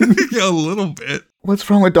 Yeah, a little bit. What's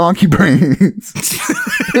wrong with donkey brains?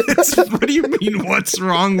 What do you mean, what's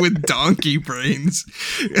wrong with donkey brains?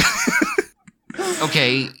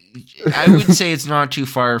 Okay, I would say it's not too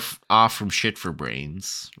far off from shit for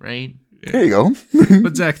brains, right? There you go.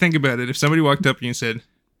 But Zach, think about it. If somebody walked up and you said,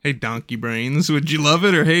 hey, donkey brains, would you love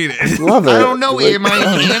it or hate it? Love it. I don't know. Am I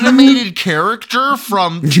an animated character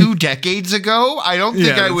from 2 decades ago? I don't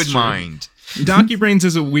think I would mind. Donkey brains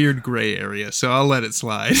is a weird gray area, so I'll let it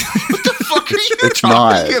slide. What the fuck are you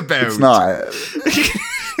talking about? It's not.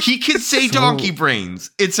 He could say donkey brains.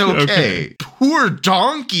 It's okay. Poor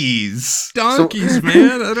donkeys. Donkeys,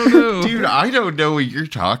 man. I don't know. Dude, I don't know what you're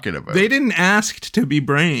talking about. They didn't ask to be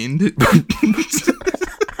brained.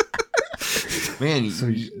 Man,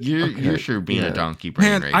 you're sure being a donkey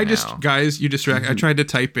brain right now. Guys, you distract. I tried to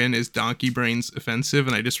type in, is donkey brains offensive?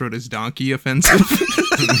 And I just wrote, is donkey offensive?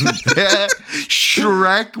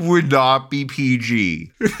 Shrek would not be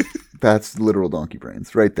PG. That's literal donkey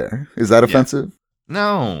brains right there. Is that offensive?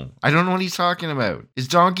 No, I don't know what he's talking about. Is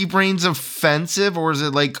donkey brains offensive or is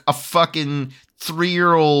it like a fucking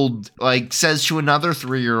 3-year-old like says to another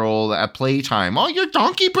 3-year-old at playtime, "Oh, you're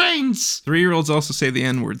donkey brains." 3-year-olds also say the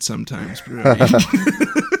N-word sometimes, Brody.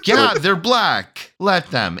 Yeah, they're black. Let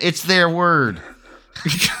them. It's their word.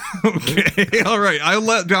 Okay, all right. I'll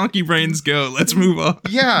let donkey brains go. Let's move on.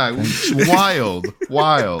 Yeah, wild.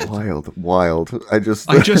 I just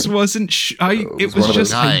wasn't. It was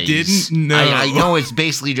just I didn't know. I know it's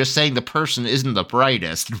basically just saying the person isn't the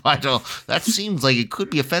brightest. But that seems like it could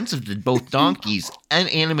be offensive to both donkeys and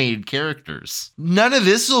animated characters. None of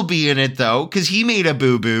this will be in it though, because he made a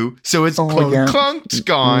boo boo, so it's clunk's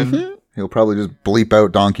gone. Mm-hmm. He'll probably just bleep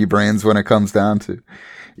out donkey brains when it comes down to.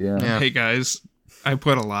 Yeah. Hey guys, I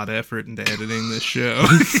put a lot of effort into editing this show.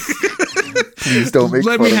 Please don't make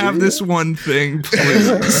Let fun me of have me. this one thing,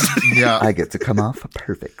 please. Yeah. I get to come off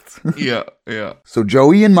perfect. Yeah. So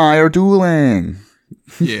Joey and Mai are dueling.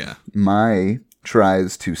 Yeah. Mai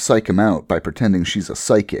tries to psych him out by pretending she's a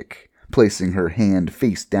psychic, placing her hand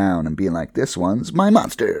face down and being like, "This one's my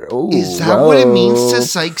monster." Oh, is that what it means to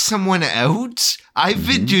psych someone out? I've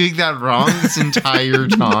been doing that wrong this entire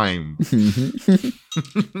time.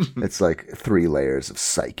 It's like 3 layers of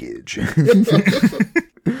psychage.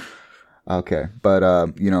 Okay, but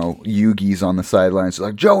Yugi's on the sidelines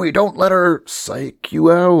like, "Joey, don't let her psych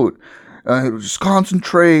you out. Just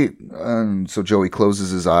concentrate." And so Joey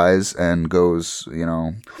closes his eyes and goes,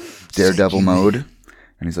 daredevil mode.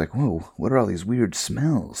 And he's like, "Whoa, what are all these weird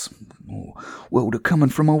smells? Whoa, they're coming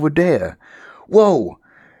from over there. Whoa,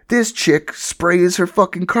 this chick sprays her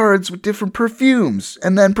fucking cards with different perfumes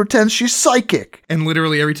and then pretends she's psychic." And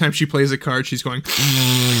literally every time she plays a card, she's going,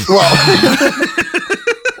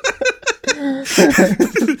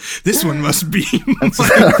 "This one must be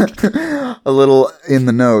a little in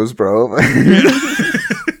the nose, bro.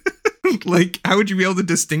 Like, how would you be able to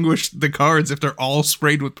distinguish the cards if they're all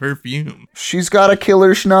sprayed with perfume? She's got a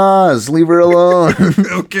killer schnoz. Leave her alone.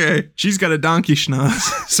 Okay. She's got a donkey schnoz.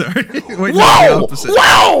 Sorry. Wait, Whoa!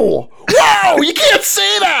 Whoa! Whoa! You can't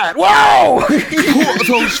say that! Whoa!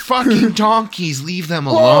 Those fucking donkeys, leave them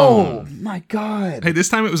Whoa! alone. My God. Hey, this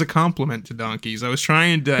time it was a compliment to donkeys. I was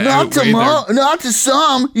trying to Not to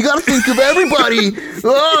some. You gotta think of everybody.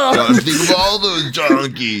 Gotta think of all those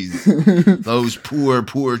donkeys. Those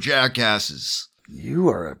poor jackasses. You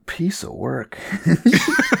are a piece of work.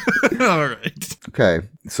 All right. Okay,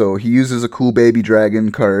 so he uses a cool baby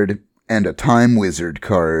dragon card and a time wizard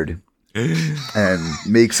card and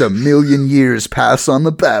makes 1,000,000 years pass on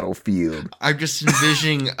the battlefield. I'm just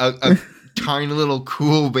envisioning a tiny little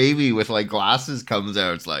cool baby with like glasses comes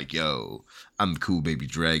out. It's like, "Yo, I'm the cool baby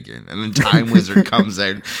dragon." And then Time Wizard comes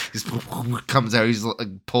out. He's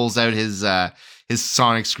like, pulls out his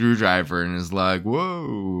sonic screwdriver and is like,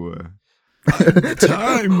 "Whoa."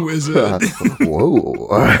 Time wizard. Whoa.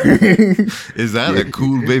 Is that a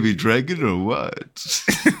cool baby dragon or what?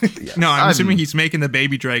 No, I'm assuming he's making the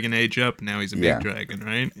baby dragon age up. Now he's a big Yeah. dragon,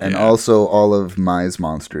 right? And also all of Mai's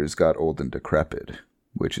monsters got old and decrepit,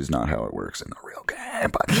 which is not how it works in the real game.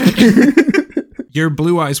 But Your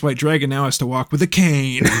blue eyes white dragon now has to walk with a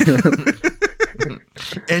cane.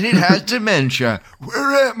 And it has dementia.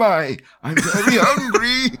 Where am I? I'm very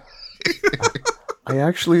hungry. I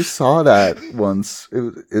actually saw that once.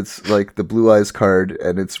 It's like the Blue Eyes card,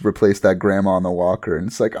 and it's replaced that grandma on the walker, and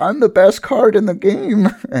it's like, "I'm the best card in the game,"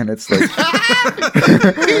 and it's like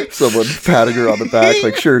someone patting her on the back,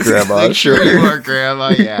 like, "Sure, grandma, Like, sure you are, grandma.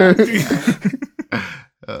 Yeah.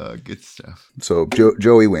 Good stuff. So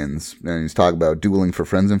Joey wins, and he's talking about dueling for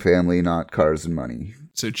friends and family, not cars and money.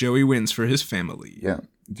 So Joey wins for his family. Yeah.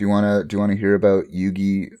 Do you want to hear about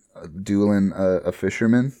Yugi dueling a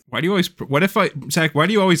fisherman? Why do you always? Zach? Why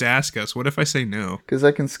do you always ask us? What if I say no? Because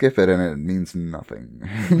I can skip it and it means nothing.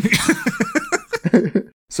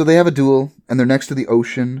 So they have a duel, and they're next to the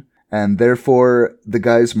ocean, and therefore the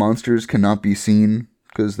guy's monsters cannot be seen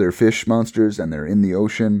because they're fish monsters and they're in the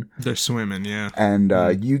ocean. They're swimming, yeah. And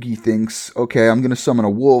Yugi thinks, "Okay, I'm going to summon a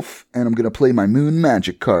wolf, and I'm going to play my moon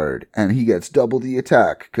magic card." And he gets double the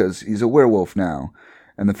attack because he's a werewolf now.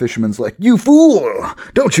 And the fisherman's like, "You fool!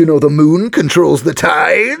 Don't you know the moon controls the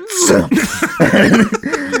tides?"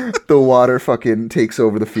 The water fucking takes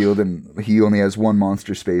over the field, and he only has one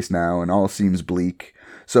monster space now, and all seems bleak.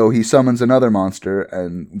 So he summons another monster,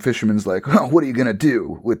 and Fisherman's like, "Oh, what are you gonna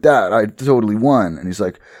do with that? I totally won." And he's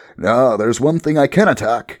like, "No, there's one thing I can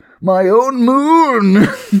attack. My own moon!"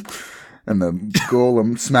 And the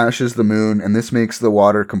golem smashes the moon, and this makes the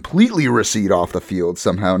water completely recede off the field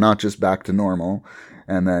somehow, not just back to normal.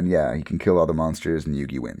 And then, yeah, he can kill all the monsters, and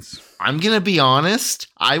Yugi wins. I'm going to be honest.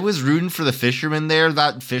 I was rooting for the fisherman there.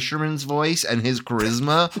 That fisherman's voice and his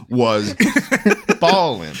charisma was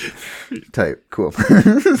ballin'. Tight. Cool.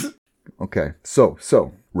 Okay. So,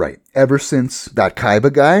 right. Ever since that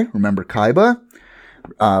Kaiba guy, remember Kaiba?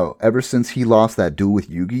 Ever since he lost that duel with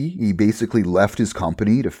Yugi, he basically left his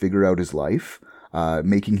company to figure out his life,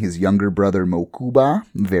 making his younger brother Mokuba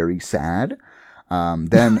very sad.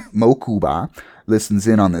 Then Mokuba listens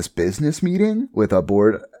in on this business meeting with the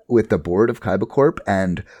board of Kaiba Corp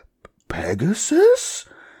and Pegasus,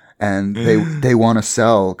 and they want to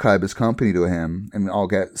sell Kaiba's company to him and all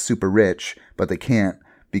get super rich, but they can't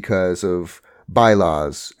because of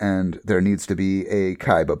bylaws, and there needs to be a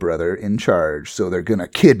Kaiba brother in charge. So they're gonna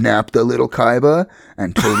kidnap the little Kaiba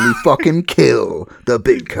and totally fucking kill the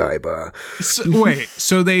big Kaiba.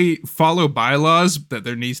 So they follow bylaws that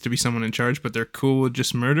there needs to be someone in charge, but they're cool with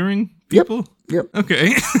just murdering people? Yep.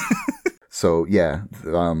 Okay. So yeah,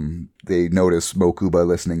 they notice Mokuba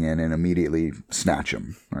listening in and immediately snatch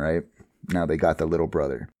him. All right, now they got the little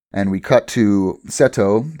brother. And we cut to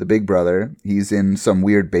Seto, the big brother. He's in some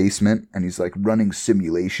weird basement, and he's like running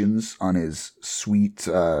simulations on his sweet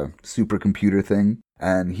supercomputer thing.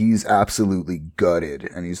 And he's absolutely gutted.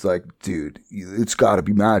 And he's like, dude, it's gotta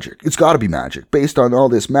be magic. It's gotta be magic. Based on all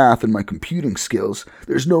this math and my computing skills,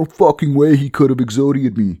 there's no fucking way he could have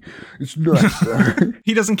exodied me. It's nuts.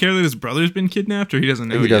 He doesn't care that his brother's been kidnapped, or he doesn't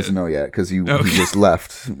know yet? He doesn't know yet, because he just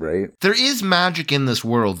left, right? There is magic in this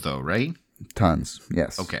world, though, right? Tons,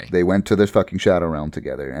 yes. Okay. They went to the fucking Shadow Realm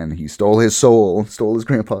together, and he stole his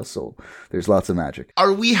grandpa's soul. There's lots of magic.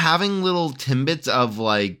 Are we having little timbits of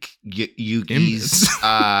like Yugi's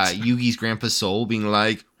grandpa's soul being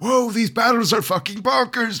like, whoa, these battles are fucking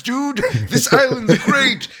bonkers, dude. This island's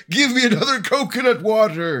great. Give me another coconut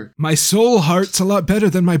water. My soul heart's a lot better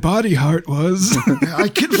than my body heart was. I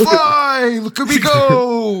can fly. Look at me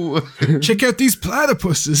go. Check out these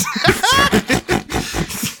platypuses.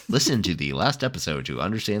 Listen to the last episode to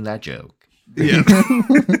understand that joke. Yeah.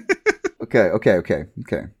 Okay.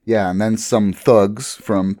 Yeah, and then some thugs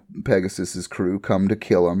from Pegasus's crew come to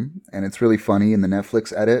kill him, and it's really funny in the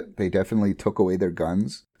Netflix edit. They definitely took away their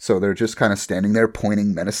guns, so they're just kind of standing there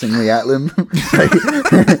pointing menacingly at him,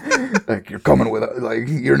 like you're coming with, like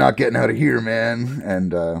you're not getting out of here, man.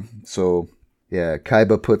 And so. Yeah,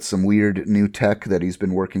 Kaiba puts some weird new tech that he's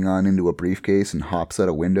been working on into a briefcase and hops out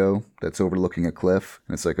a window that's overlooking a cliff.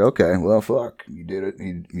 And it's like, okay, well, fuck, you did it.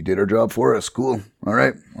 You did our job for us. Cool. All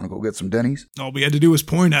right, want to go get some Denny's? All we had to do was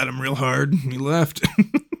point at him real hard. He left.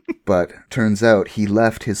 But turns out he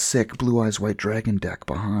left his sick Blue Eyes White Dragon deck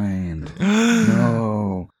behind.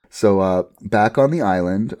 No. So back on the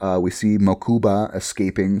island, we see Mokuba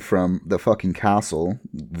escaping from the fucking castle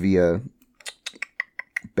via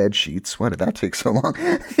bed sheets. Why did that take so long?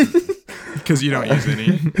 Because you don't use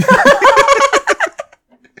any.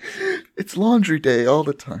 It's laundry day all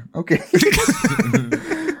the time. Okay.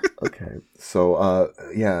 Okay. So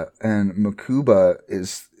yeah, and Mokuba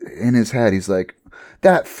is in his head. He's like,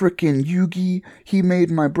 that frickin' Yugi, he made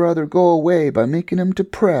my brother go away by making him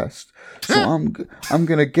depressed. So I'm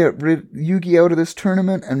gonna get rid Yugi out of this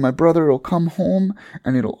tournament, and my brother will come home,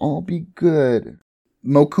 and it'll all be good.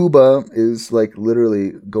 Mokuba is like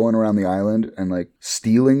literally going around the island and like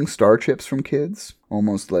stealing star chips from kids,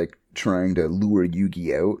 almost like trying to lure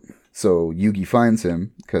Yugi out. So Yugi finds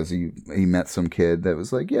him because he met some kid that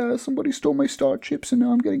was like, yeah, somebody stole my star chips and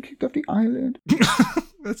now I'm getting kicked off the island.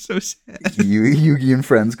 That's so sad. Yugi and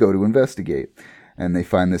friends go to investigate, and they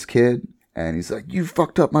find this kid, and he's like, you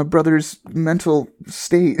fucked up my brother's mental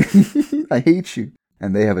state. I hate you.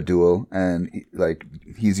 And they have a duel, and like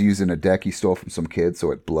he's using a deck he stole from some kid, so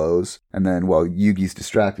it blows. And then while Yugi's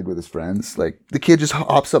distracted with his friends, like the kid just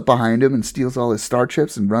hops up behind him and steals all his star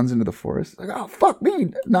chips and runs into the forest. Like, oh, fuck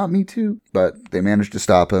me, not me too. But they manage to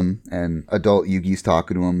stop him, and adult Yugi's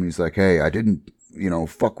talking to him. He's like, hey, I didn't,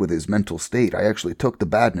 fuck with his mental state. I actually took the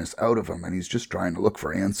badness out of him, and he's just trying to look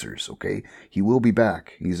for answers, okay? He will be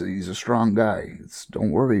back. He's a strong guy. Don't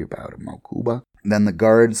worry about him, Mokuba. Then the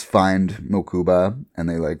guards find Mokuba, and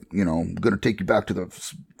they like, I'm gonna take you back to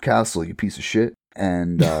the castle, you piece of shit.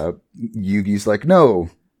 And Yugi's like, no,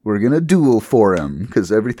 we're gonna duel for him,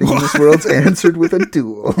 because everything in this world's answered with a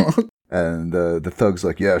duel. And the thug's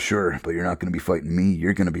like, yeah, sure, but you're not gonna be fighting me,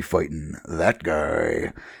 you're gonna be fighting that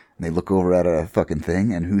guy. And they look over at a fucking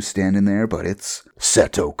thing, and who's standing there? But it's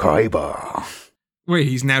Seto Kaiba. Wait,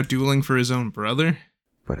 he's now dueling for his own brother?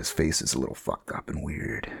 But his face is a little fucked up and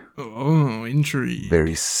weird. Oh, intrigue.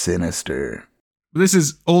 Very sinister. This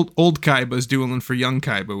is old Kaiba's dueling for young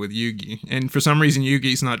Kaiba with Yugi. And for some reason,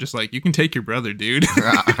 Yugi's not just like, you can take your brother, dude.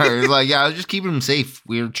 He's like, yeah, I'll just keep him safe.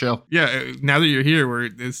 We're chill. Yeah, now that you're here,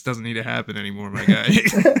 this doesn't need to happen anymore, my guy.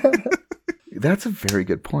 That's a very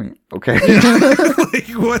good point. Okay. Like,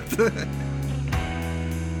 what the...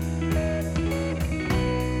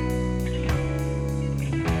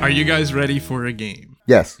 Are you guys ready for a game?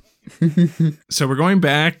 Yes. So we're going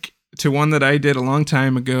back to one that I did a long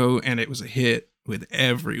time ago, and it was a hit with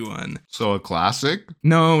everyone. So a classic?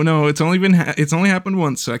 No, it's only happened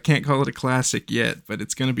once, so I can't call it a classic yet, but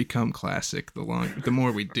it's going to become classic the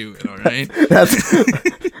more we do it, all right?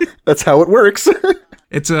 That's how it works.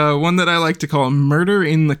 It's one that I like to call Murder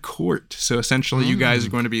in the Court. So essentially, you guys are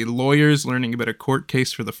going to be lawyers learning about a court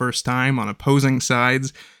case for the first time on opposing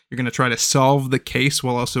sides. You're going to try to solve the case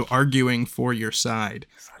while also arguing for your side.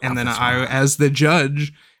 And then I, as the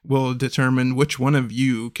judge, will determine which one of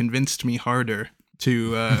you convinced me harder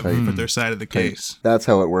to put their side of the case. That's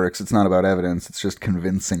how it works. It's not about evidence. It's just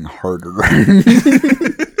convincing harder.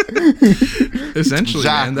 Essentially,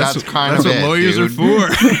 man, that's what it, lawyers dude. are for.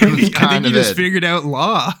 I think you just it. figured out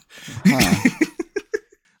law. Huh.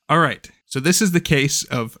 All right. So this is the case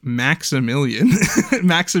of Maximilian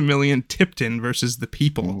Tipton versus the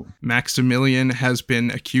people. Ooh. Maximilian has been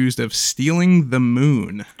accused of stealing the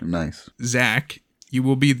moon. Nice. Zach, you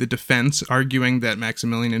will be the defense, arguing that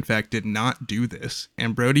Maximilian, in fact, did not do this.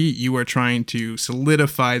 And Brody, you are trying to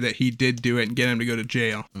solidify that he did do it and get him to go to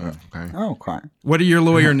jail. Okay. Okay. What are your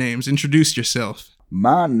lawyer names? Introduce yourself.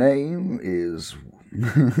 My name is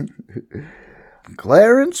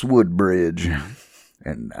Clarence Woodbridge,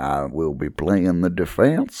 and I will be playing the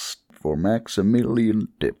defense for Maximilian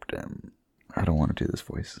Tipton. I don't want to do this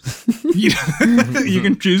voice. You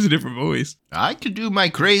can choose a different voice. I could do my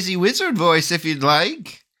crazy wizard voice if you'd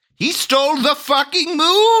like. He stole the fucking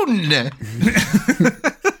moon!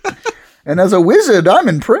 And as a wizard, I'm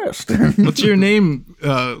impressed. What's your name,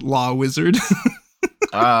 law wizard?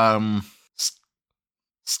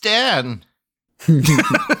 Stan.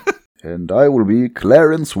 And I will be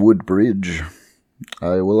Clarence Woodbridge.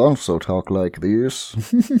 I will also talk like this.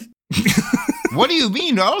 What do you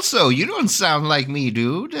mean also? You don't sound like me,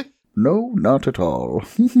 dude. No, not at all.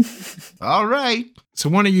 All right. So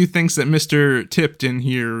one of you thinks that Mr. Tipton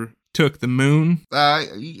here took the moon.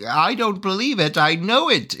 I don't believe it. I know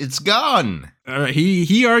it. It's gone. All right,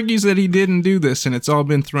 he argues that he didn't do this, and it's all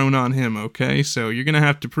been thrown on him, okay? So you're going to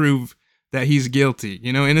have to prove that he's guilty.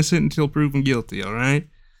 You know, innocent until proven guilty, all right?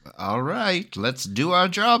 All right. Let's do our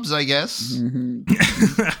jobs, I guess.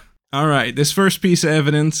 Mm-hmm. All right, this first piece of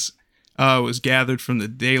evidence was gathered from the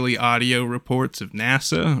daily audio reports of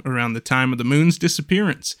NASA around the time of the moon's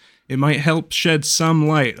disappearance. It might help shed some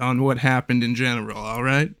light on what happened in general, all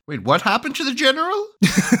right? Wait, what happened to the general?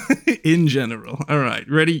 In general. All right,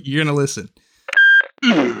 ready? You're going to listen.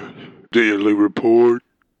 Daily report.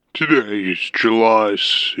 Today is July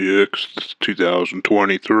 6th,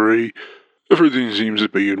 2023. Everything seems to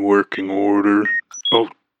be in working order. Oh,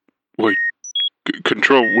 wait.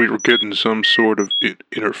 Control, we were getting some sort of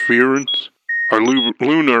interference. Our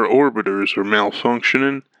lunar orbiters are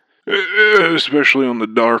malfunctioning, especially on the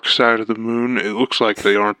dark side of the moon. It looks like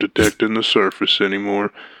they aren't detecting the surface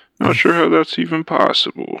anymore. Not sure how that's even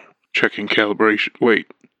possible. Checking calibration. Wait.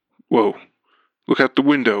 Whoa. Look out the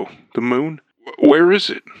window. The moon? Where is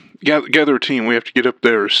it? Gather a team. We have to get up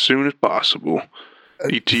there as soon as possible.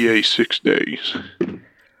 ETA 6 days.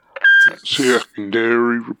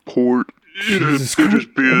 Secondary report. It has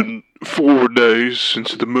been 4 days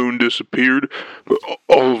since the moon disappeared, but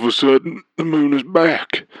all of a sudden, the moon is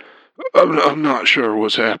back. I'm not sure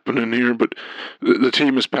what's happening here, but the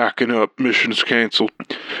team is packing up. Mission's canceled.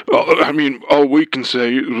 All we can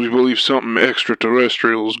say is we believe something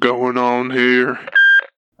extraterrestrial is going on here.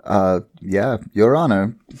 Yeah, Your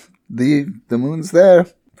Honor. The moon's there.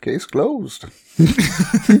 Case closed.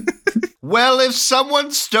 Well, if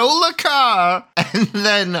someone stole a car and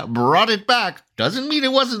then brought it back, doesn't mean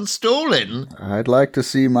it wasn't stolen. I'd like to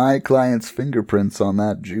see my client's fingerprints on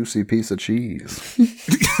that juicy piece of cheese.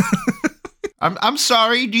 I'm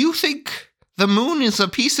sorry, do you think the moon is a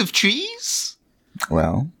piece of cheese?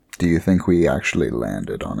 Well, do you think we actually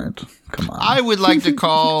landed on it? Come on. I would like to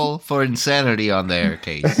call for insanity on their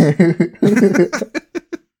case.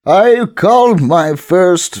 I call my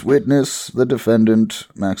first witness, the defendant,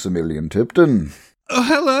 Maximilian Tipton. Oh,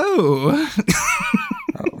 hello.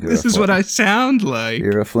 This is what I sound like.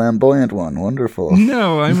 You're a flamboyant one. Wonderful.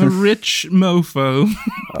 No, I'm a rich mofo.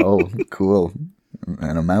 Oh, cool.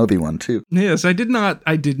 And a mouthy one, too. Yes, I did not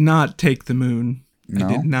take the moon. No?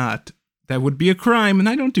 I did not. That would be a crime, and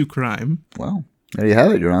I don't do crime. Well, there you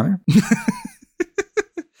have it, Your Honor.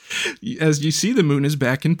 As you see, the moon is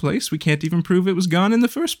back in place. We can't even prove it was gone in the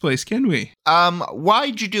first place, can we?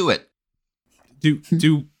 Why'd you do it?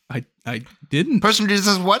 I didn't. Person who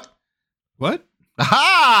says what? What?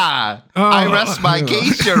 Ha! I rest my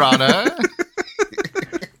case, Your Honor.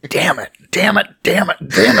 Damn it.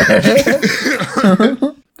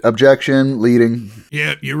 Objection, leading.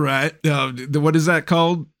 Yeah, you're right. What is that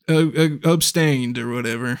called? Abstained or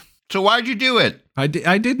whatever. So why'd you do it? I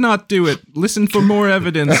did not do it. Listen for more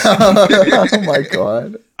evidence. Oh my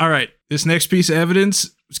god. All right, this next piece of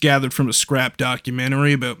evidence was gathered from a scrap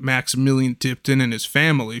documentary about Maximilian Tipton and his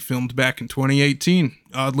family, filmed back in 2018.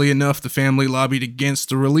 Oddly enough, the family lobbied against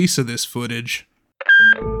the release of this footage.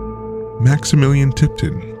 Maximilian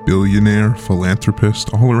Tipton, billionaire,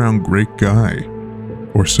 philanthropist, all-around great guy.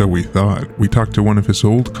 Or so we thought. We talked to one of his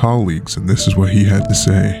old colleagues, and this is what he had to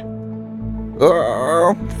say.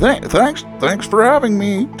 Thanks for having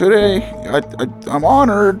me today. I'm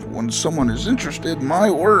honored when someone is interested in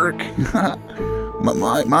my work.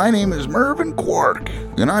 my name is Mervyn Quark,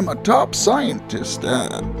 and I'm a top scientist.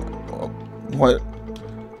 What?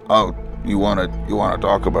 Oh, you wanna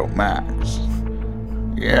talk about Max?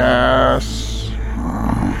 Yes.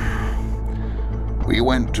 We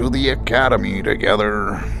went to the academy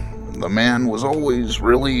together. The man was always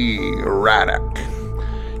really erratic.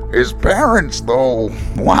 His parents, though,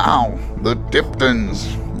 wow, the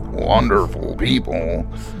Tiptons, wonderful people,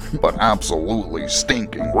 but absolutely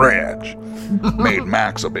stinking rich. Made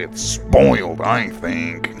Max a bit spoiled, I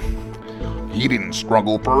think. He didn't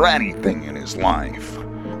struggle for anything in his life,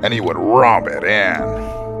 and he would rub it in.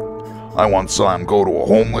 I once saw him go to a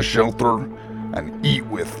homeless shelter and eat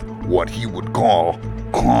with what he would call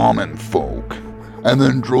common folk, and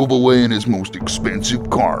then drove away in his most expensive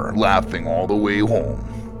car, laughing all the way home.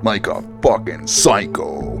 Like a fucking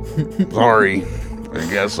psycho. Sorry, I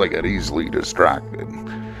guess I get easily distracted.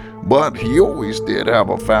 But he always did have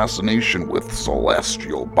a fascination with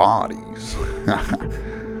celestial bodies.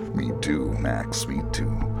 Me too, Max, me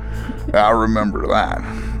too. I remember that.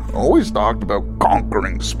 Always talked about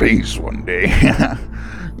conquering space one day.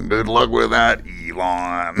 Good luck with that,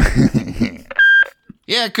 Elon.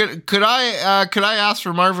 Yeah, could I ask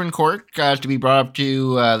for Marvin Quark to be brought up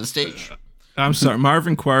to the stage? I'm sorry,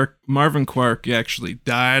 Marvin Quark actually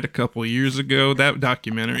died a couple years ago. That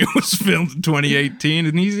documentary was filmed in 2018,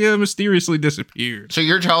 and he's mysteriously disappeared. So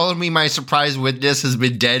you're telling me my surprise witness has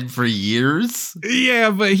been dead for years?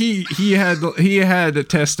 Yeah, but he had a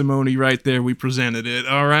testimony right there. We presented it.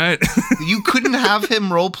 All right. You couldn't have him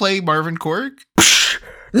roleplay Marvin Quark?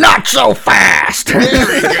 Not so fast! There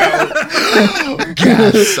we go.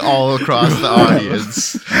 Gasps all across the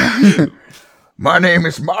audience. My name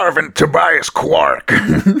is Marvin Tobias Quark.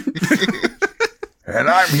 And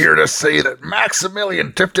I'm here to say that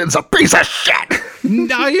Maximilian Tipton's a piece of shit!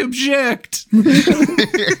 I object!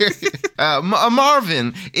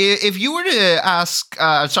 Marvin, if you were to ask,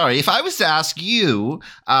 if I was to ask you,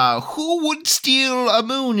 who would steal a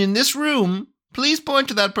moon in this room, please point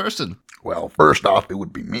to that person. Well, first off, it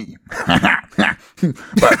would be me.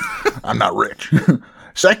 But I'm not rich.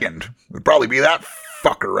 Second, it would probably be that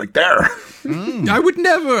fucker right there. I would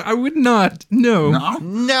not. No.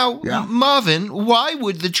 Now, Yeah. Marvin, why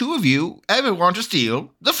would the two of you ever want to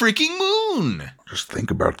steal the freaking moon? Just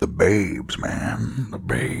think about the babes, man. The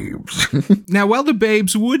babes. Now, while the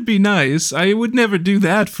babes would be nice, I would never do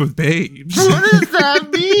that for babes. What does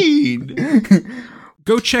that mean?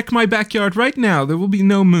 Go check my backyard right now. There will be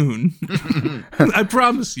no moon. I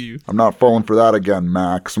promise you. I'm not falling for that again,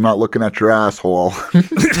 Max. I'm not looking at your asshole.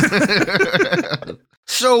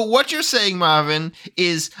 So what you're saying, Marvin,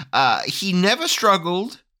 is he never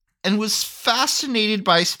struggled and was fascinated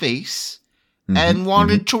by space and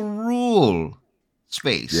wanted to rule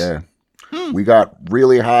space. Yeah. We got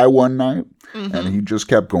really high one night, and he just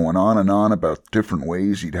kept going on and on about different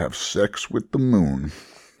ways he'd have sex with the moon.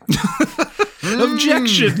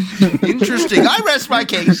 Objection. Interesting. I rest my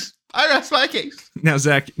case. Now,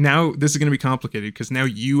 Zach, now this is going to be complicated because now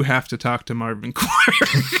you have to talk to Marvin Quark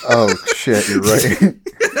Oh, shit, you're right.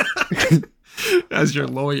 as your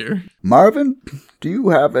lawyer. Marvin, do you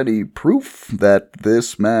have any proof that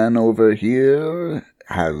this man over here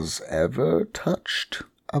has ever touched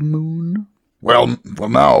a moon? Well,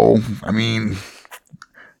 no. I mean...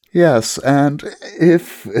 Yes, and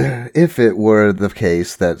if it were the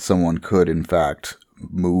case that someone could, in fact,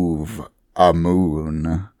 move a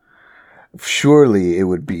moon, surely it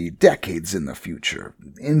would be decades in the future,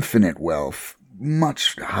 infinite wealth,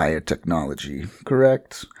 much higher technology,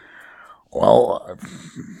 correct? Well,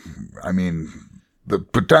 I mean, the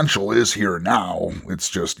potential is here now. It's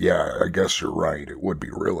just, yeah, I guess you're right. It would be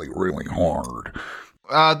really, really hard.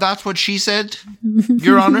 That's what she said,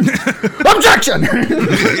 Your Honor. Objection!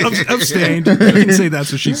 Abstained. You can say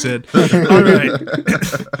that's what she said. All right.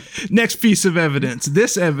 Next piece of evidence.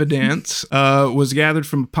 This evidence was gathered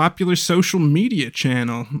from a popular social media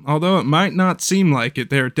channel. Although it might not seem like it,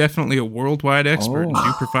 they're definitely a worldwide expert and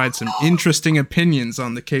do provide some interesting opinions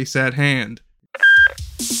on the case at hand.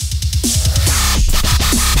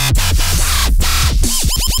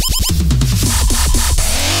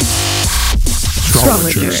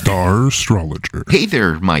 Astrologer. Star Astrologer. Hey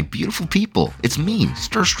there, my beautiful people. It's me,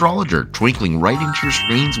 Star Astrologer, twinkling right into your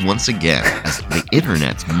screens once again as the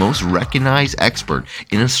internet's most recognized expert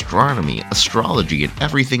in astronomy, astrology, and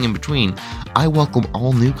everything in between. I welcome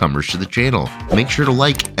all newcomers to the channel. Make sure to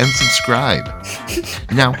like and subscribe.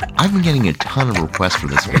 Now, I've been getting a ton of requests for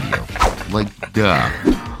this video. Like, duh.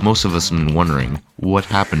 Most of us have been wondering, what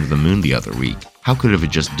happened to the moon the other week? How could have it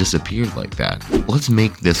just disappeared like that? Let's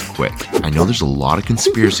make this quick. I know there's a lot of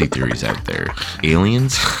conspiracy theories out there.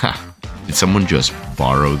 Aliens? Ha! Did someone just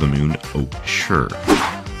borrow the moon? Oh, sure.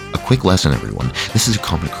 A quick lesson, everyone. This is a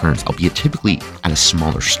common occurrence, albeit typically at a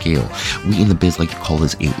smaller scale. We in the biz like to call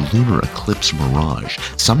this a lunar eclipse mirage.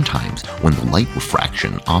 Sometimes, when the light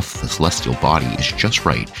refraction off the celestial body is just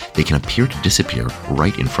right, they can appear to disappear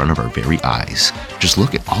right in front of our very eyes. Just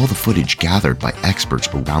look at all the footage gathered by experts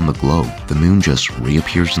around the globe. The moon just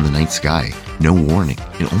reappears in the night sky. No warning.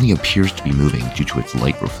 It only appears to be moving due to its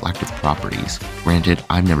light reflective properties. Granted,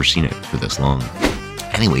 I've never seen it for this long.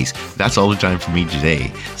 Anyways, that's all the time for me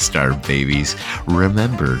today, Star Babies.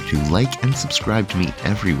 Remember to like and subscribe to me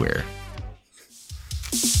everywhere.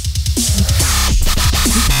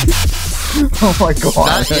 Oh my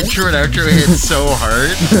god. That intro and outro hit so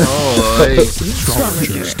hard. Oh,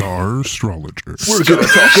 Astrologer. Star Astrologer. We're gonna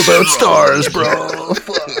talk about stars, bro.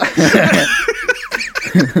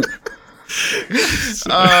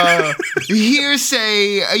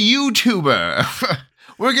 Hearsay, a YouTuber.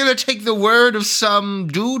 We're gonna take the word of some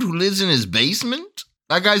dude who lives in his basement?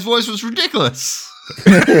 That guy's voice was ridiculous.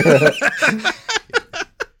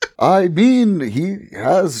 I mean, he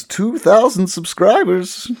has 2,000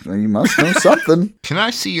 subscribers. He must know something. Can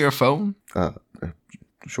I see your phone?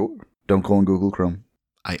 Sure. Don't go on Google Chrome.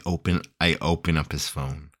 I open up his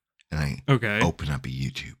phone and I open up a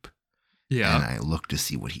YouTube. Yeah. And I look to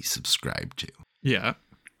see what he subscribed to. Yeah.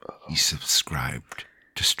 He subscribed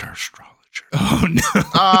to Star Astrologer. Oh, no.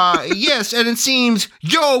 Yes, and it seems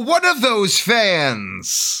you're one of those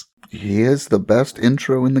fans. He is the best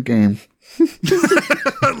intro in the game.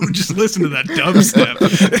 Just listen to that dubstep.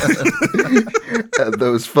 And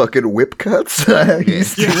those fucking whip cuts.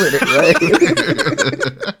 He's doing it right.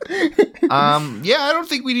 Yeah, I don't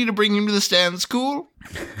think we need to bring him to the stand. It's cool.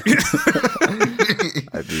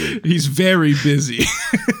 He's very busy.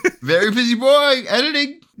 Very busy boy,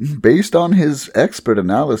 editing. Based on his expert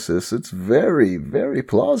analysis, it's very, very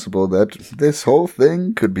plausible that this whole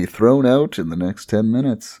thing could be thrown out in the next 10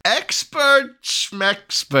 minutes. Expert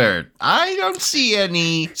schmexpert. I don't see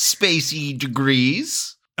any spacey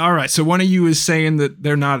degrees. All right, so one of you is saying that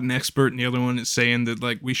they're not an expert, and the other one is saying that,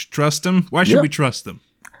 like, we should trust them. Why should we trust them?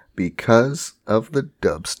 Because of the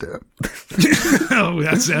dubstep. Oh,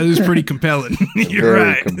 that is pretty compelling. You're Very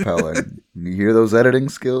right. compelling. You hear those editing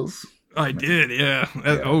skills? I did, yeah.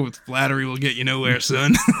 Oh, flattery will get you nowhere,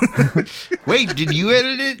 son. Wait, did you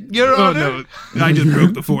edit it, Your Honor? Oh, no. I just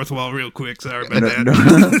broke the fourth wall real quick. Sorry about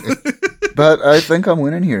that. But I think I'm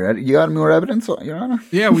winning here. You got more evidence, Your Honor?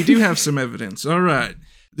 Yeah, we do have some evidence. All right.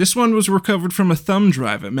 This one was recovered from a thumb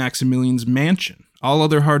drive at Maximilian's mansion. All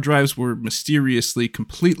other hard drives were mysteriously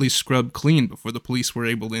completely scrubbed clean before the police were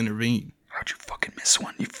able to intervene. How'd you fucking miss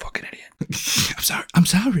one, you fucking idiot? I'm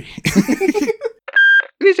sorry.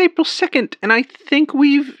 It is April 2nd, and I think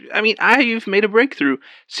I've made a breakthrough.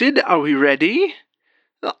 Sid, are we ready?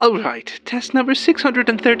 All right, test number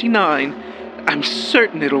 639. I'm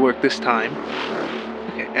certain it'll work this time.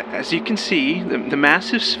 Okay, as you can see, the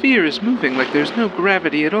massive sphere is moving like there's no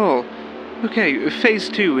gravity at all. Okay, phase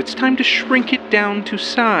 2, it's time to shrink it down to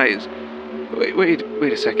size. Wait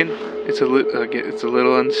a second. It's a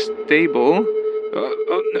little unstable.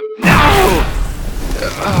 No!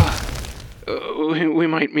 We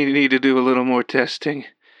might need to do a little more testing.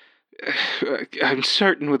 I'm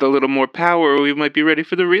certain with a little more power, we might be ready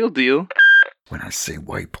for the real deal. When I say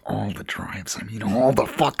wipe all the drives, I mean all the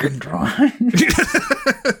fucking drives.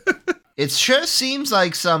 It sure seems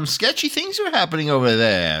like some sketchy things are happening over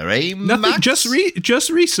there, eh, Nothing, Max? just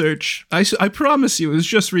research. I promise you, it was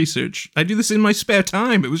just research. I do this in my spare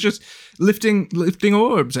time. It was just lifting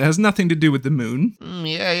orbs. It has nothing to do with the moon.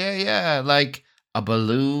 Yeah. Like a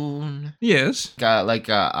balloon. Yes. Like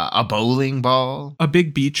a bowling ball. A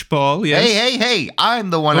big beach ball, yes. Hey,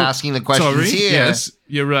 I'm the one asking the questions sorry. here. Yes,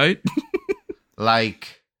 you're right.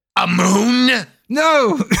 Like a moon?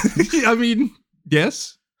 No! I mean,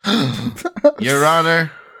 yes. Your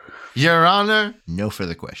Honor, no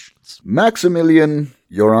further questions. Maximilian,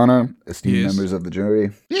 Your Honor, esteemed members of the jury,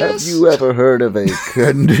 Yes. have you ever heard of a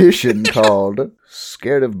condition called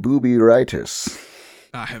scared of booby-ritis?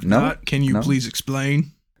 I have No? not. Can you No? please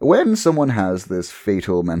explain? When someone has this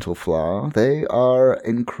fatal mental flaw, they are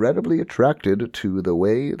incredibly attracted to the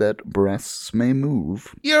way that breasts may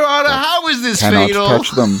move. Your Honor, how is this Cannot fatal?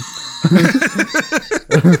 touch them.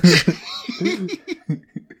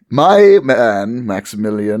 My man,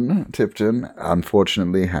 Maximilian Tipton,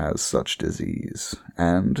 unfortunately has such disease,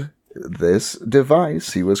 and this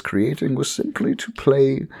device he was creating was simply to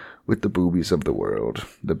play with the boobies of the world.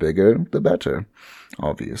 The bigger, the better,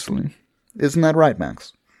 obviously. Isn't that right,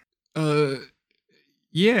 Max?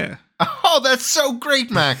 Yeah. Oh, that's so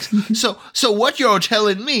great, Max. So what you're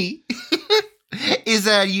telling me is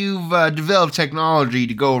that you've developed technology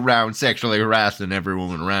to go around sexually harassing every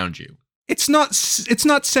woman around you. It's not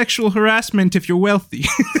sexual harassment if you're wealthy.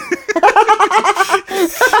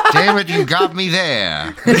 Damn it, you got me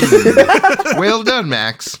there. Well done,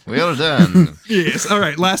 Max. Well done. Yes. All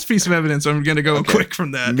right. Last piece of evidence. I'm going to go quick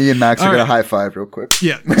from that. Me and Max are All going to right. high five real quick.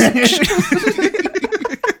 Yeah.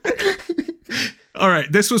 All right.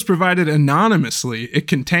 This was provided anonymously. It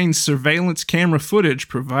contains surveillance camera footage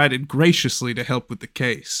provided graciously to help with the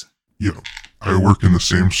case. Yo, I work in the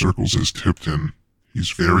same circles as Tipton.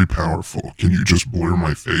 He's very powerful. Can you just blur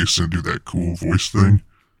my face and do that cool voice thing?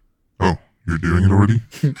 Oh, you're doing it already?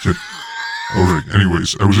 Yeah. Alright,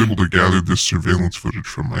 anyways, I was able to gather this surveillance footage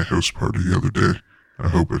from my house party the other day. I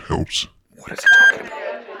hope it helps. What is he talking about?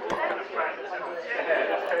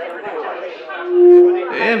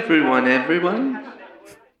 Everyone,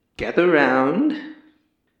 gather round.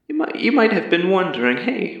 You might have been wondering,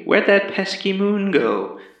 hey, where'd that pesky moon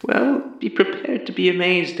go? Well, be prepared to be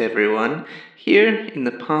amazed, everyone. Here, in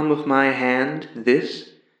the palm of my hand,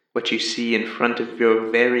 what you see in front of your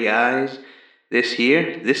very eyes, this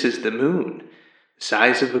is the moon. The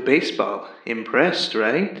size of a baseball. Impressed,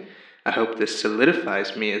 right? I hope this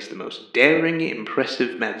solidifies me as the most daring,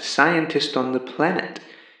 impressive mad scientist on the planet.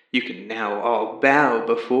 You can now all bow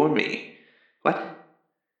before me. What?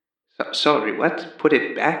 Sorry, what? Put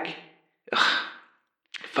it back? Ugh.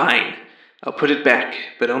 Fine. I'll put it back,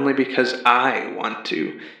 but only because I want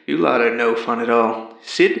to. You lot are no fun at all.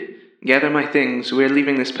 Sid, gather my things. We're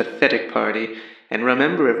leaving this pathetic party. And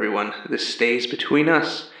remember, everyone, this stays between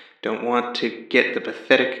us. Don't want to get the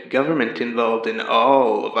pathetic government involved in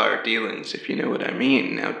all of our dealings, if you know what I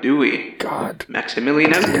mean. Now, do we? God.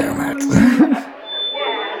 Maximilian out. Yeah, Max.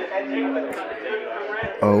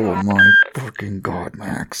 Oh my fucking God,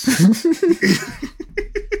 Max.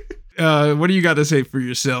 What do you got to say for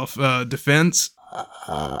yourself? Defense?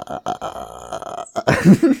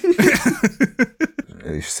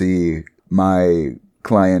 You see, my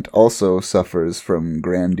client also suffers from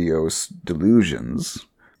grandiose delusions.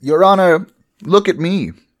 Your Honor, look at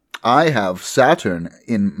me. I have Saturn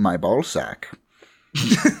in my ballsack.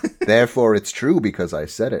 Therefore, it's true because I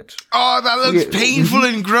said it. Oh, that looks painful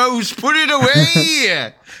and gross. Put it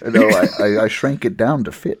away. No, I shrank it down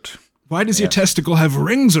to fit. Why does your testicle have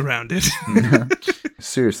rings around it?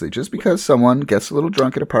 Seriously, just because someone gets a little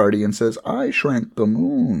drunk at a party and says, I shrank the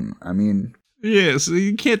moon. I mean... Yes,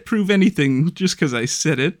 you can't prove anything just because I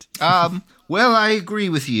said it. Well, I agree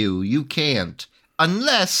with you. You can't.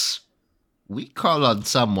 Unless we call on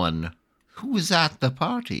someone who was at the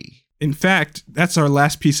party. In fact, that's our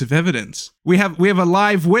last piece of evidence. We have a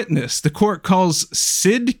live witness. The court calls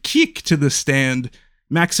Sid Keek to the stand,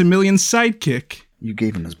 Maximilian's sidekick. You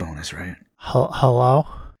gave him his bonus, right? Hello?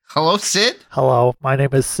 Hello, Sid? Hello, my name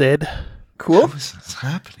is Sid. Cool. What's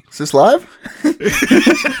happening? Is this live?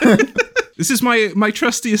 This is my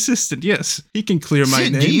trusty assistant, yes. He can clear my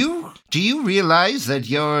Sid, name. do you realize that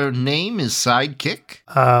your name is Sidekick?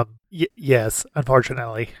 Yes,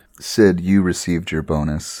 unfortunately. Sid, you received your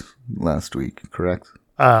bonus last week, correct?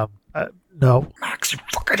 No. Max, you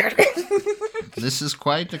fucking idiot. This is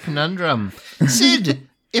quite a conundrum. Sid,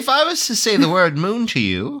 if I was to say the word moon to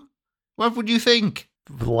you, what would you think?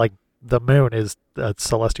 Like, the moon is a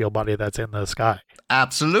celestial body that's in the sky.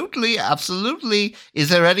 Absolutely, absolutely. Is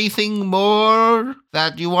there anything more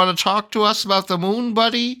that you want to talk to us about the moon,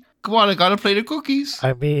 buddy? Come on, I got a plate of cookies.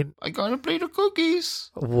 I mean, I got a plate of cookies.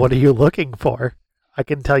 what are you looking for? I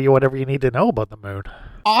can tell you whatever you need to know about the moon.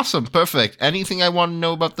 Awesome, perfect. Anything I want to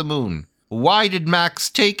know about the moon. Why did Max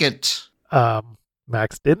take it?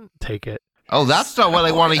 Max didn't take it. Oh, that's not what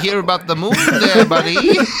I want to hear about the moon there, buddy.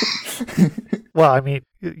 Well, I mean,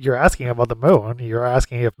 you're asking about the moon. You're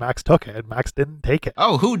asking if Max took it. Max didn't take it.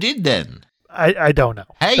 Oh, who did then? I don't know.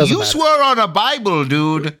 Hey, Doesn't you matter. swore on a Bible,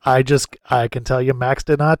 dude. I can tell you Max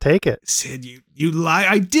did not take it. Sid, you lie.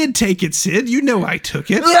 I did take it, Sid. You know I took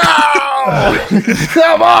it. No! No!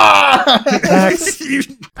 Come on!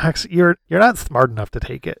 Max, you're not smart enough to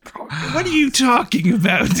take it. What are you talking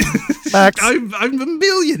about? Max. I'm a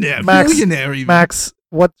millionaire. Max, Millionaire even. Max,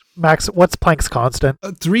 what's Planck's constant?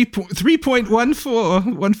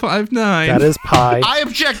 3.14159. That is pi. I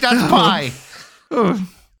object. That's pi. Oh,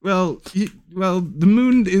 well, the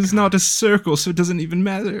moon is not a circle, so it doesn't even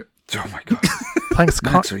matter. Oh my god. Planck's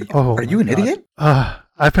Max, are you an idiot?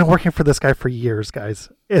 I've been working for this guy for years, guys.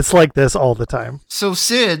 It's like this all the time. So,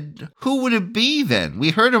 Sid, who would it be then?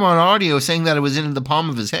 We heard him on audio saying that it was in the palm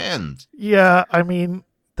of his hand. Yeah, I mean,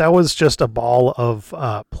 that was just a ball of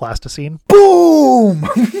plasticine. Boom!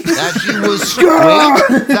 That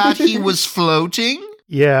he was floating?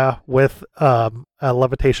 Yeah, with a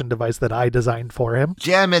levitation device that I designed for him.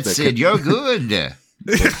 Damn it, Sid, you're good.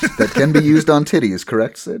 That can be used on titties,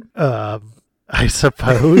 correct, Sid? I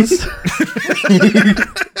suppose.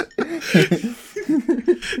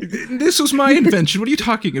 This was my invention. What are you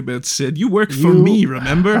talking about, Sid? You work for me,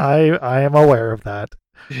 remember? I am aware of that.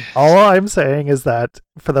 All I'm saying is that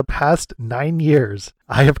for the past 9 years,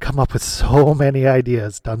 I have come up with so many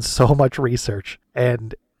ideas, done so much research,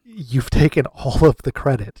 and you've taken all of the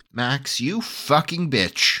credit. Max, you fucking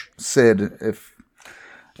bitch. Sid, if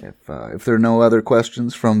there are no other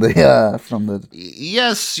questions from the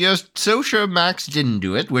Yes, you're so sure Max didn't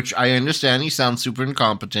do it, which I understand. He sounds super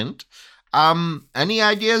incompetent. Any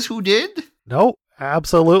ideas who did? No,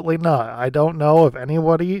 absolutely not. I don't know of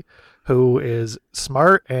anybody who is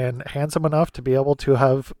smart and handsome enough to be able to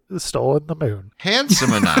have stolen the moon.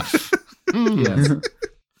 Handsome enough. Yes.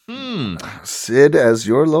 Sid, as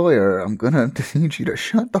your lawyer, I'm gonna need you to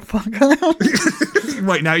shut the fuck up.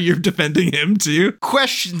 Right now you're defending him too?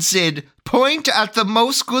 Question, Sid. Point at the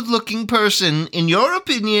most good-looking person, in your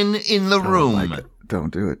opinion, in the room.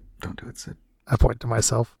 Don't do it. Don't do it, Sid. I point to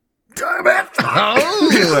myself. Damn it!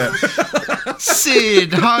 Oh,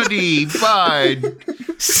 Sid, honey, bud.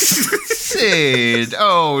 Sid,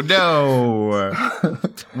 oh no.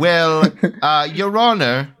 Well, Your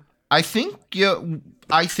Honor, I think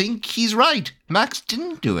he's right. Max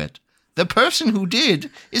didn't do it. The person who did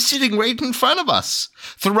is sitting right in front of us,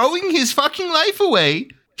 throwing his fucking life away.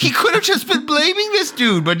 He could have just been blaming this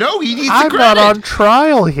dude, but no, he needs the credit. I'm not on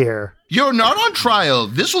trial here. You're not on trial.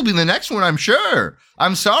 This will be the next one, I'm sure.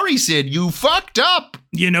 I'm sorry, Sid. You fucked up.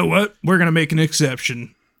 You know what? We're going to make an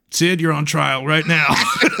exception. Sid, you're on trial right now.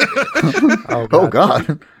 Oh,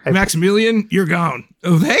 God. Maximilian, you're gone.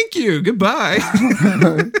 Oh, thank you. Goodbye.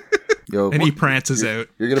 Yo, and he prances out.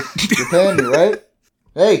 You're paying me, right?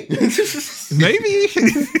 Hey. Maybe.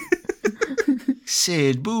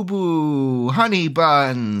 Sid, boo-boo, honey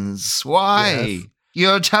buns. Why? Yes.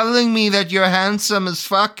 You're telling me that you're handsome as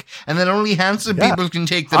fuck and that only handsome people can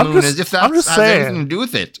take the moon as if that has anything to do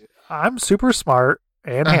with it. I'm super smart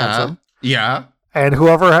and handsome. Yeah. And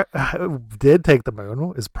whoever did take the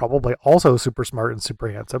moon is probably also super smart and super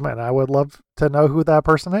handsome, and I would love to know who that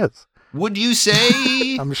person is. Would you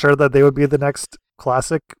say... I'm sure that they would be the next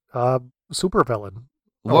classic supervillain.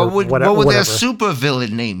 What would whatever. their super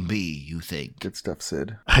villain name be, you think? Good stuff,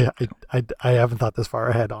 Sid. I haven't thought this far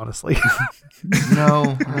ahead, honestly.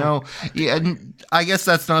 No. Yeah, I guess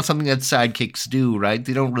that's not something that sidekicks do, right?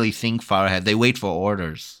 They don't really think far ahead. They wait for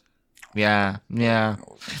orders. Yeah. They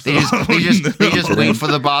just wait for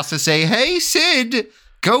the boss to say, "Hey, Sid,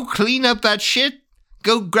 go clean up that shit.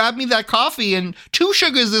 Go grab me that coffee and 2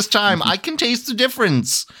 sugars this time. I can taste the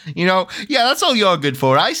difference." Yeah, that's all you're good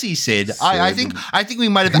for. I see, Sid. I think we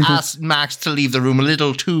might have asked Max to leave the room a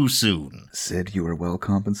little too soon. Sid, you were well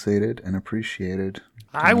compensated and appreciated.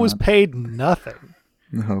 I was paid nothing.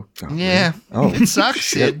 No. Yeah. Oh, It sucks,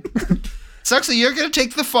 Sid. Sucks that you're going to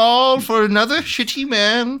take the fall for another shitty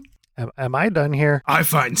man. Am I done here? I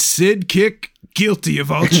find Sid Kick guilty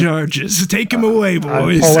of all charges. Take him away, I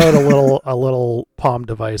boys. pull out a little palm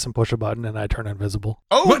device and push a button, and I turn invisible.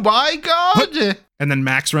 Oh, What? my God. And then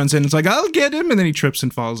Max runs in and is like, I'll get him. And then he trips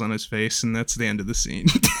and falls on his face. And that's the end of the scene.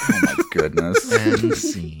 Oh my goodness. And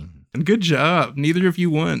scene. And good job. Neither of you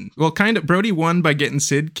won. Well, kind of. Brody won by getting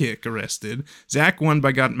Sid Kick arrested. Zach won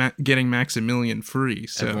by getting Maximilian free.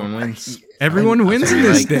 So Everyone wins. everyone wins what we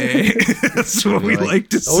this like. day. That's what we like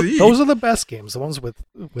to see. Those are the best games, the ones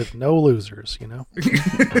with no losers,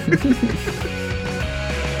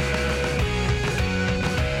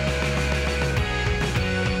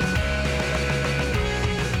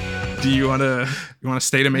 Do you want to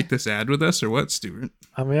stay to make this ad with us or what, Stuart?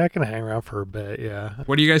 I mean, I can hang around for a bit, yeah.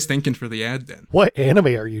 What are you guys thinking for the ad then? What anime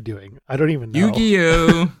are you doing? I don't even know.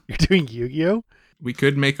 Yu-Gi-Oh! You're doing Yu-Gi-Oh? We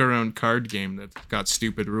could make our own card game that got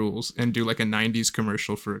stupid rules and do like a 90s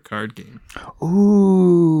commercial for a card game.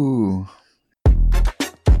 Ooh.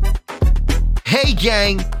 Hey,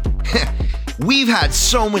 gang! We've had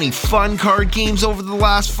so many fun card games over the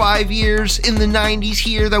last 5 years in the 90s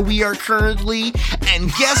here that we are currently. And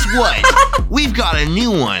guess what? We've got a new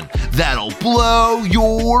one that'll blow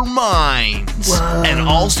your minds. Whoa. And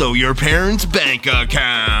also your parents' bank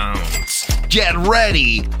accounts. Get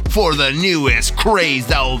ready for the newest craze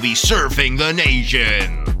that will be surfing the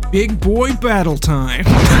nation. Big boy battle time.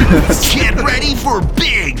 Get ready for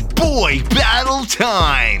Big Boy Battle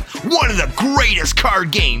Time, one of the greatest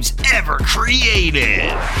card games ever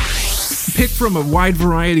created. Pick from a wide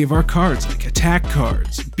variety of our cards, like attack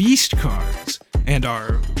cards, beast cards, and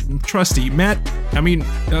our trusty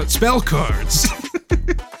spell cards.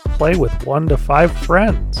 Play with 1 to 5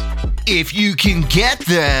 friends. If you can get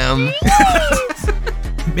them.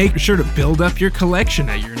 Make sure to build up your collection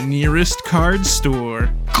at your nearest card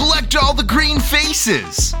store. Collect all the green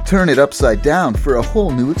faces. Turn it upside down for a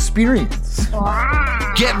whole new experience.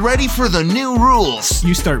 Get ready for the new rules.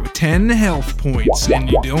 You start with 10 health points, and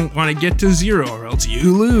you don't want to get to 0 or else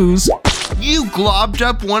you lose. You globbed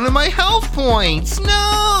up one of my health points.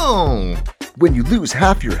 No. When you lose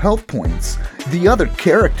half your health points, the other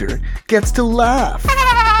character gets to laugh.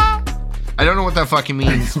 I don't know what that fucking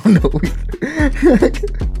means.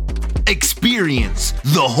 Experience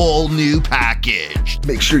the whole new package.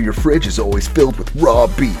 Make sure your fridge is always filled with raw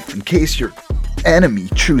beef in case your enemy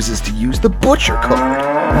chooses to use the butcher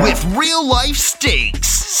card. With real life stakes,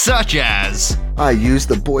 such as... I use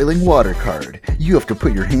the boiling water card. You have to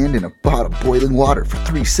put your hand in a pot of boiling water for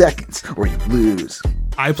 3 seconds or you lose.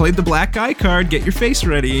 I played the black eye card, get your face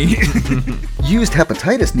ready. Used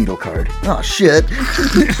hepatitis needle card. Oh shit.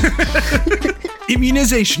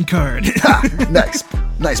 Immunization card. Ha!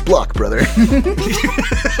 Nice block, brother.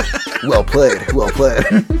 Well played.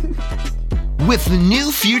 With the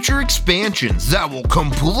new future expansions that will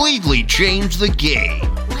completely change the game.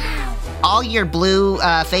 All your blue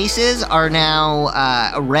faces are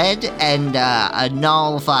now red and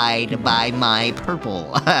nullified by my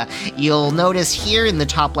purple. You'll notice here in the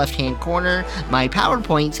top left-hand corner, my power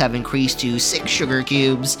points have increased to 6 sugar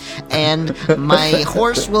cubes, and my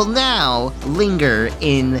horse will now linger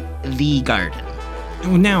in the garden.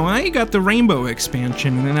 Now, I got the rainbow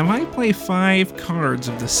expansion, and if I play 5 cards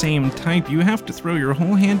of the same type, you have to throw your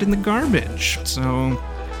whole hand in the garbage, so...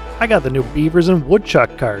 I got the new beavers and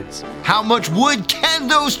woodchuck cards. How much wood can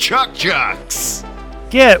those chuck-chucks?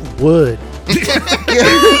 Get wood.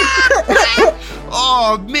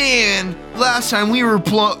 Oh man, last time we were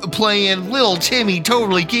playing, little Timmy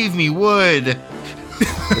totally gave me wood.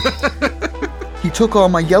 He took all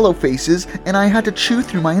my yellow faces and I had to chew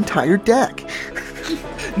through my entire deck.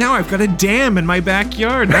 Now I've got a dam in my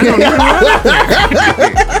backyard. I don't even know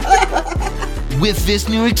there. With this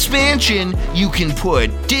new expansion, you can put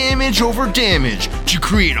damage over damage to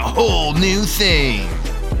create a whole new thing.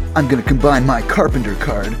 I'm gonna combine my carpenter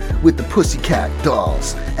card with the pussycat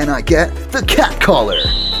dolls, and I get the cat collar.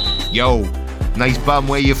 Yo, nice bum,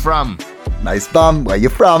 where you from? Nice bum, where you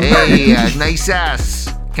from? Hey, nice ass.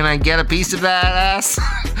 Can I get a piece of that ass?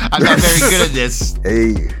 I'm not very good at this.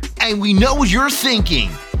 Hey. And we know what you're thinking.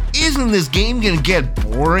 Isn't this game gonna get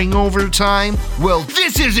boring over time? Well,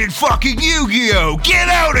 this isn't fucking Yu-Gi-Oh! Get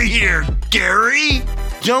out of here, Gary!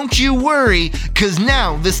 Don't you worry, cause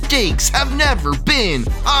now the stakes have never been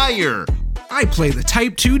higher. I play the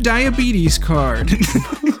Type 2 diabetes card.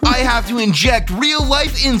 I have to inject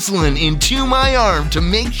real-life insulin into my arm to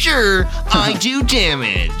make sure I do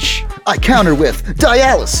damage. I counter with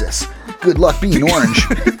dialysis. Good luck being orange.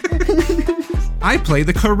 I play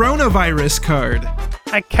the coronavirus card.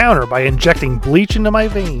 I counter by injecting bleach into my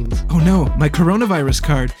veins. Oh no, my coronavirus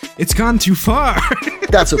card. It's gone too far.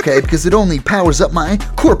 That's okay, because it only powers up my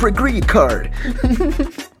corporate greed card.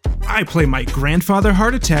 I play my grandfather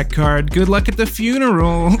heart attack card. Good luck at the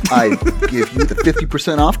funeral. I give you the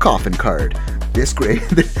 50% off coffin card. This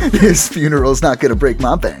funeral's not gonna break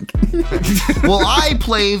my bank. Well, I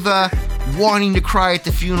play the wanting to cry at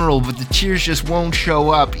the funeral, but the tears just won't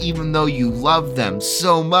show up even though you love them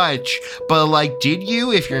so much. But like, did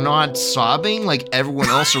you if you're not sobbing like everyone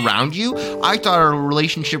else around you? I thought our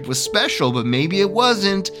relationship was special, but maybe it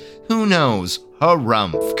wasn't. Who knows?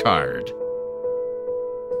 Harumph card.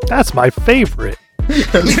 That's my favorite.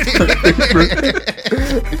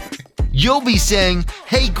 You'll be saying,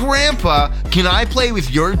 hey grandpa, can I play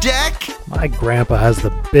with your deck? My grandpa has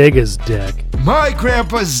the biggest deck. My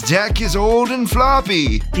grandpa's deck is old and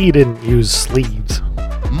floppy. He didn't use sleeves.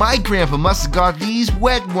 My grandpa must have got these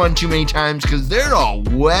wet one too many times because they're all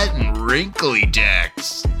wet and wrinkly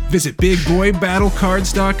decks. Visit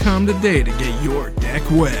BigBoyBattleCards.com today to get your deck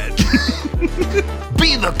wet.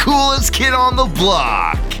 Be the coolest kid on the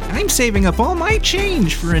block. I'm saving up all my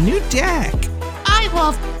change for a new deck. I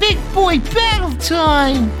love Big Boy Battle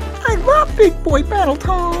Time. I love Big Boy Battle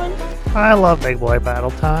Time. I love Big Boy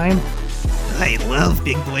Battle Time. I love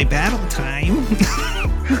Big Boy Battle Time.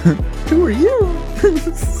 Who are you?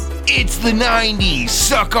 It's the 90s.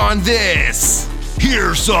 Suck on this.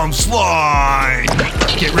 Here's some slime.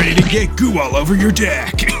 Get ready to get goo all over your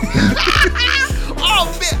deck. Oh,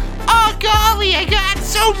 man. Oh, golly, I got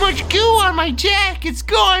so much goo on my deck. It's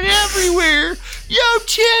gone everywhere. Yo,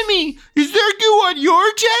 Timmy, is there goo on your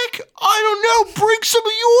deck? I don't know. Bring some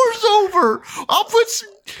of yours over. I'll put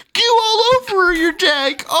some goo all over your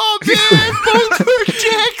deck. Oh, man, both our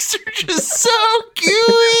decks are just so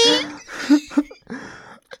gooey.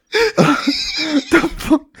 The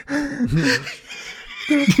fuck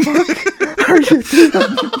are you doing?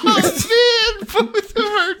 Oh, man, both of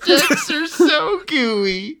our decks are so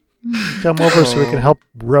gooey. Come over so we can help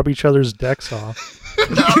rub each other's decks off.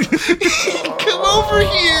 Come over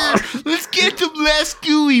here. Let's get them less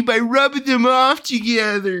gooey by rubbing them off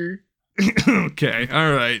together. Okay,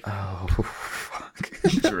 all right. Oh, fuck.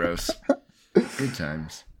 Gross. Good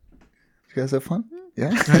times. You guys have fun?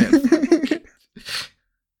 Yeah?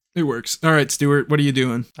 It works. All right, Stuart, what are you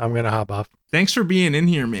doing? I'm going to hop off. Thanks for being in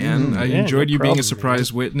here, man. I Yeah, enjoyed no you being a problem,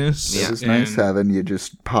 surprise witness. It was and- nice having you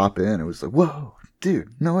just pop in. It was like, whoa, dude,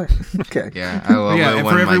 no way. Okay. Yeah, I love Yeah, it and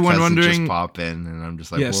when for my everyone cousins wondering- just pop in, and I'm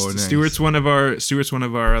just like, Yes, whoa, nice. Stuart's one of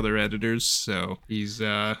our other editors, so he's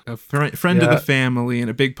a friend of Yeah. the family and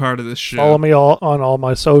a big part of this show. Follow me on all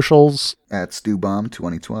my socials. At StuBomb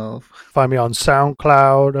 2012. Find me on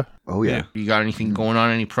SoundCloud. Oh, yeah. You got anything going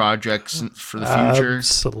on? Any projects for the future?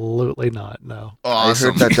 Absolutely not. No.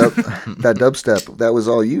 Awesome. I heard that dubstep. That was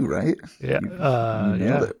all you, right? Yeah. You Yeah.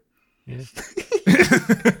 nailed it.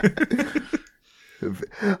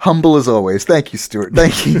 Humble as always. Thank you, Stuart.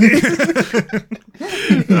 Thank you.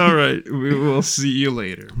 All right, we will see you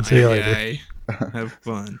later. See you my later. guy. Have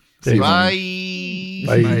fun. See you. Bye.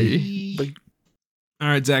 Bye. All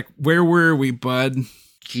right, Zach, where were we, bud?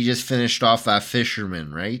 He just finished off that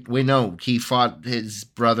fisherman, right? Wait, no, he fought his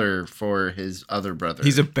brother for his other brother.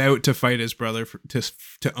 He's about to fight his brother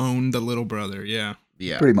to own the little brother. Yeah.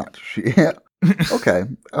 yeah. Pretty much. Yeah. Okay.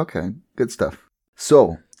 Good stuff.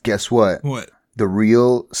 So, guess what? What? The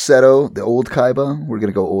real Seto, the old Kaiba, we're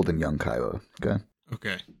going to go old and young Kaiba. Okay.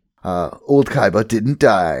 Okay. Old Kaiba didn't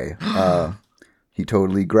die. He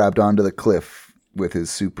totally grabbed onto the cliff with his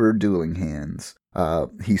super dueling hands.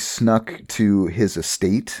 He snuck to his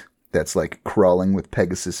estate that's like crawling with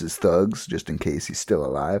Pegasus's thugs just in case he's still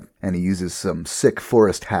alive. And he uses some sick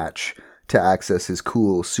forest hatch to access his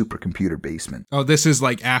cool supercomputer basement. Oh, this is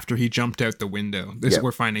like after he jumped out the window. Yep.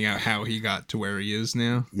 We're finding out how he got to where he is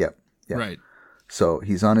now. Yep. Right. So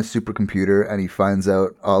he's on his supercomputer and he finds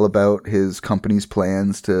out all about his company's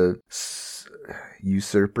plans to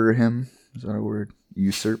usurper him. Is that a word?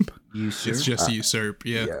 Usurp? It's just usurp.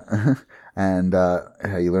 Yeah. Yeah. And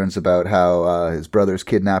he learns about how his brother's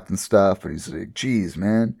kidnapped and stuff. And he's like, geez,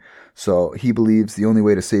 man. So he believes the only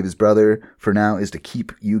way to save his brother for now is to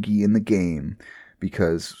keep Yugi in the game.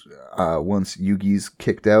 Because once Yugi's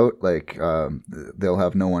kicked out, like, they'll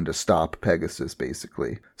have no one to stop Pegasus,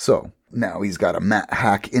 basically. So now he's got to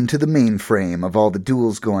hack into the mainframe of all the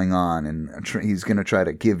duels going on. And he's going to try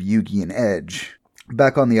to give Yugi an edge.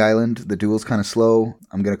 Back on the island, the duel's kind of slow.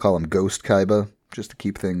 I'm going to call him Ghost Kaiba, just to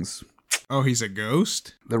keep things... Oh, he's a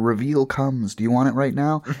ghost? The reveal comes. Do you want it right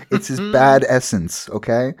now? It's his bad essence,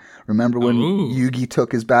 okay? Remember when Yugi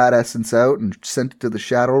took his bad essence out and sent it to the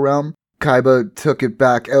Shadow Realm? Kaiba took it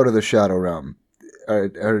back out of the Shadow Realm.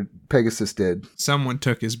 Or Pegasus did. Someone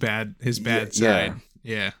took his bad side.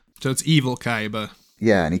 Yeah. So it's evil Kaiba.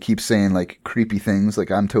 Yeah, and he keeps saying, like, creepy things, like,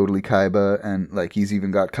 I'm totally Kaiba, and, like, he's even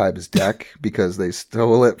got Kaiba's deck because they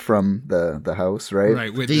stole it from the house, right?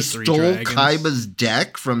 Right, with They the three stole dragons. Kaiba's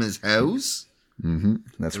deck from his house? Mm-hmm.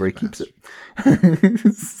 That's where he keeps it.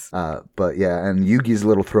 But yeah, and Yugi's a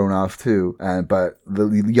little thrown off too. But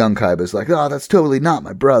the young Kaiba's like, oh, that's totally not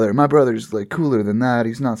my brother. My brother's like cooler than that.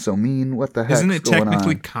 He's not so mean. What the heck? Isn't it going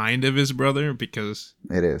technically on? kind of his brother? Because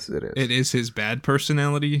It is. it is his bad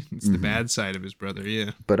personality. It's the bad side of his brother,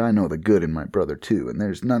 yeah. But I know the good in my brother too, and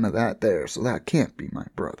there's none of that there, so that can't be my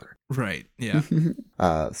brother. Right, yeah.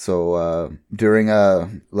 So during a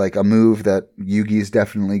move that Yugi's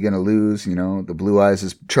definitely gonna lose, you know, the Blue Eyes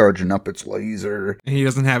is charging up its laser. And he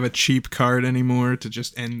doesn't have a cheap card anymore to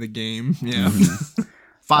just end the game. Yeah.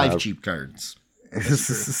 5 cheap cards.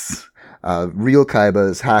 Real Kaiba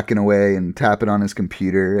is hacking away and tapping on his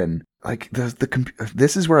computer, and like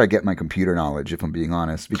this is where I get my computer knowledge, if I'm being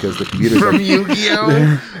honest, because the computer's From like, Yu-Gi-Oh,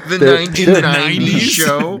 the 1990s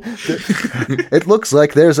show. it looks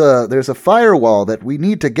like there's a firewall that we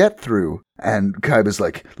need to get through. And Kaiba's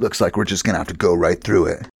like, looks like we're just gonna have to go right through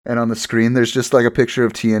it. And on the screen, there's just like a picture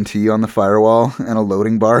of TNT on the firewall and a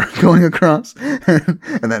loading bar going across.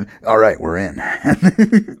 And then, all right, we're in.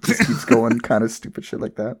 And just keeps going, kind of stupid shit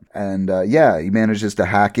like that. And he manages to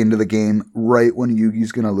hack into the game right when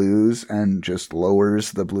Yugi's gonna lose and just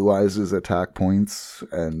lowers the Blue Eyes' attack points.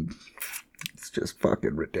 And it's just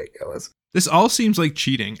fucking ridiculous. This all seems like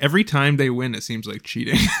cheating. Every time they win, it seems like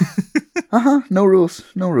cheating. No rules.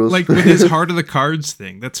 Like with his Heart of the Cards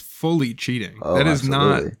thing, that's fully cheating. Oh, that is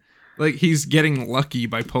absolutely. not like he's getting lucky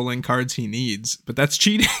by pulling cards he needs, but that's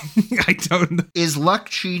cheating. I don't know. Is luck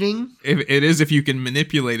cheating? If it is, if you can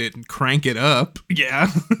manipulate it and crank it up, yeah.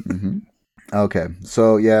 Mm-hmm. Okay,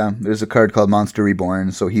 so yeah, there's a card called Monster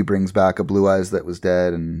Reborn, so he brings back a Blue Eyes that was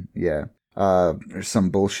dead, and yeah. There's some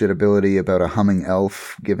bullshit ability about a humming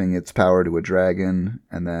elf giving its power to a dragon,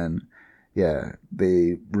 and then, yeah,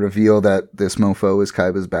 they reveal that this mofo is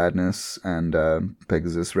Kaiba's badness, and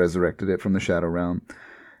Pegasus resurrected it from the Shadow Realm.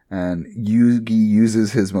 And Yugi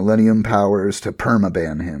uses his Millennium powers to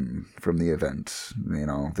permaban him from the event. You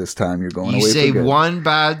know, this time you're going away You say for good. one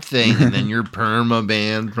bad thing, and then you're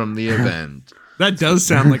perma-banned from the event. That does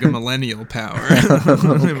sound like a millennial power.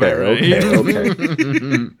 Am I right?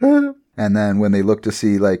 Okay. And then when they look to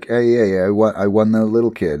see, like, hey, I won the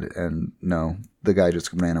little kid. And no, the guy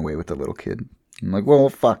just ran away with the little kid. I'm like, well,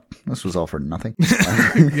 fuck. This was all for nothing.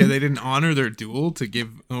 Yeah, they didn't honor their duel to give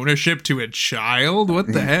ownership to a child? What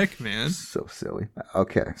the heck, man? So silly.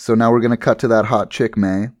 Okay, so now we're going to cut to that hot chick,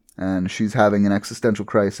 May. And she's having an existential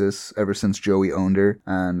crisis ever since Joey owned her.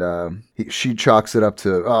 And she chalks it up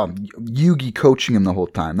to Yugi coaching him the whole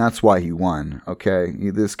time. That's why he won, okay?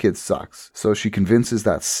 This kid sucks. So she convinces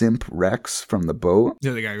that simp Rex from the boat.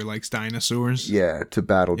 Yeah, the guy who likes dinosaurs. Yeah, to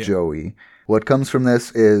battle Joey. What comes from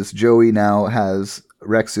this is Joey now has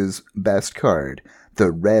Rex's best card,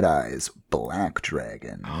 the Red Eyes Black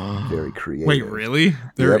Dragon. Very creative. Wait, really?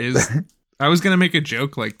 There Yep. is... I was going to make a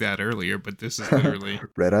joke like that earlier, but this is literally...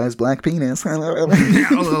 Red Eyes Black Penis. So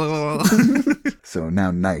now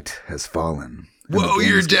night has fallen. and the Whoa, game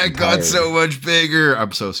your is getting deck got tired. so much bigger.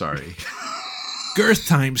 I'm so sorry. Girth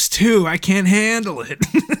times 2. I can't handle it.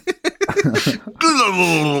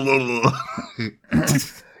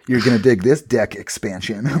 You're going to dig this deck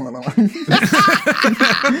expansion.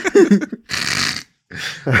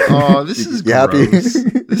 Oh, this is You happy? gross.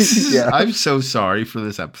 This is, Yeah. I'm so sorry for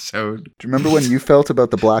this episode. Do you remember when you felt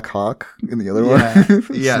about the Black Hawk in the other Yeah, one?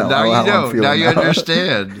 yeah. So Now how you I'm know. feeling Now you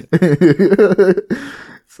understand.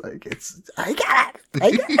 It's like, I got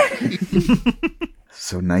it.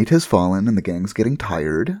 So night has fallen and the gang's getting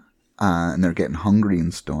tired. And they're getting hungry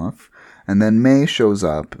and stuff. And then May shows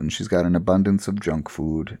up and she's got an abundance of junk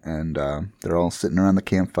food. And they're all sitting around the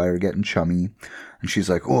campfire getting chummy. And she's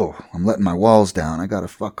like, oh, I'm letting my walls down. I gotta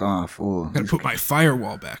fuck off. Oh, Gotta put my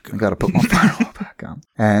firewall back I up. gotta put my firewall back on.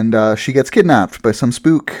 And she gets kidnapped by some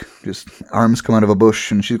spook. Just arms come out of a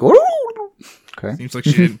bush and she's going, "Ooh!" Okay. Seems like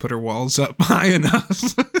she didn't put her walls up high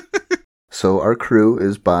enough. So our crew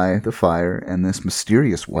is by the fire and this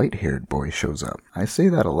mysterious white-haired boy shows up. I say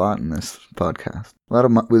that a lot in this podcast. A lot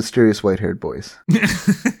of mysterious white-haired boys.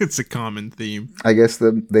 It's a common theme. I guess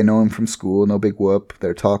they know him from school. No big whoop.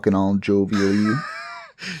 They're talking all jovially.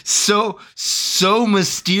 So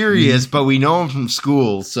mysterious, but we know him from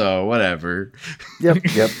school, so whatever.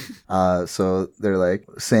 Yep. So they're like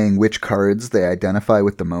saying which cards they identify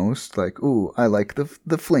with the most. Like, ooh, I like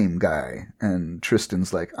the flame guy. And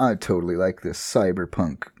Tristan's like, I totally like this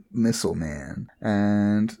cyberpunk missile man.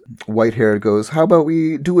 And Whitehair goes, how about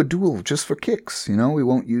we do a duel just for kicks? You know, we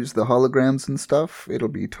won't use the holograms and stuff. It'll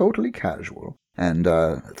be totally casual. And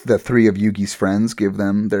the three of Yugi's friends give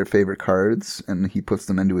them their favorite cards, and he puts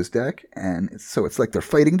them into his deck, and so it's like they're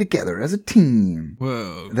fighting together as a team.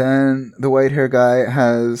 Whoa. Then the white hair guy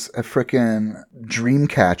has a frickin' dream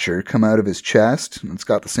catcher come out of his chest, and it's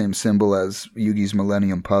got the same symbol as Yugi's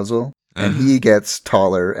Millennium Puzzle. And he gets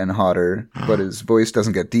taller and hotter, but his voice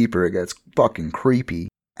doesn't get deeper, it gets fucking creepy.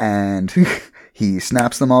 And he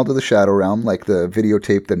snaps them all to the Shadow Realm like the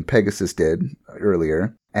videotape that Pegasus did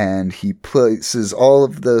earlier. And he places all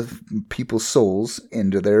of the people's souls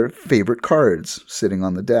into their favorite cards sitting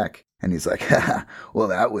on the deck. And he's like, haha, well,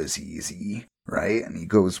 that was easy, right? And he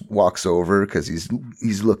walks over because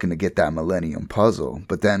he's looking to get that Millennium Puzzle.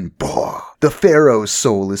 But then, the Pharaoh's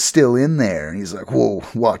soul is still in there. And he's like, whoa,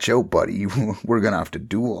 watch out, buddy. We're going to have to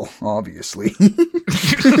duel, obviously.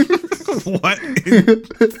 What?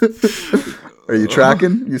 Are you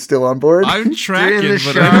tracking? You still on board? I'm They're tracking, in the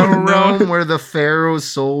but I shadow don't know. realm where the pharaoh's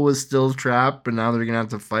soul was still trapped, but now they're gonna have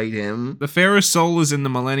to fight him. The Pharaoh's soul is in the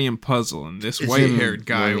Millennium Puzzle, and this It's white-haired in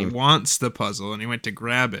guy Millennium. wants the puzzle, and he went to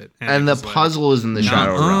grab it. And the it was like, puzzle is in the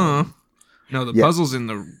shadow realm. No, the Yeah. puzzle's in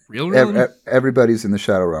the real realm. Everybody's in the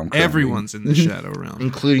shadow realm. currently. Everyone's in the shadow realm.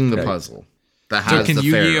 Including the Okay. puzzle that So has can the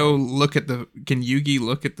Yu-Gi-Oh pharaoh. look at the? Can Yugi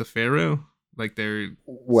look at the Pharaoh like they're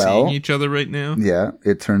Well, seeing each other right now? yeah,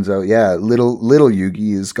 it turns out, yeah, little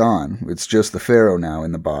Yugi is gone. It's just the pharaoh now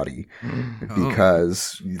in the body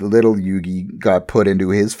because little Yugi got put into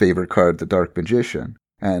his favorite card, the Dark Magician.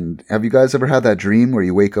 And have you guys ever had that dream where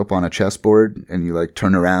you wake up on a chessboard and you like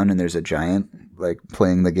turn around and there's a giant like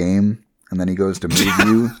playing the game, and then he goes to move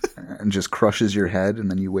you and just crushes your head,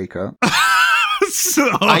 and then you wake up?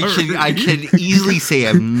 I can easily say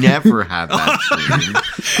I've never had that dream.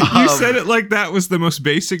 You said it like that was the most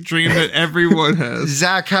basic dream that everyone has.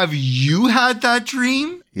 Zach, have you had that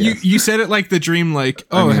dream? Yes. You said it like the dream, like,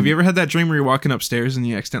 oh, have you ever had that dream where you're walking upstairs and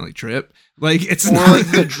you accidentally trip? Like, it's Or not like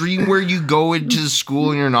the dream where you go into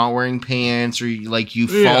school and you're not wearing pants, or you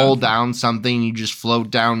fall down something and you just float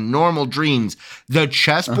down. Normal dreams. The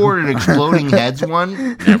chessboard and exploding heads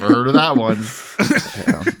one? Never heard of that one.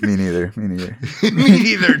 Yeah, me neither. Me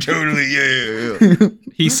neither, totally. Yeah.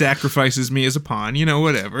 he sacrifices me as a pawn,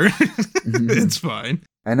 whatever. It's fine.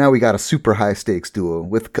 And now we got a super high stakes duel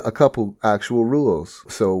with a couple actual rules.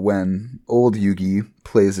 So when old Yugi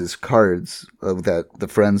plays his cards that the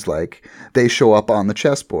friends like, they show up on the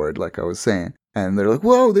chessboard, like I was saying. And they're like,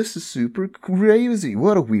 whoa, this is super crazy.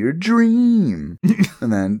 What a weird dream.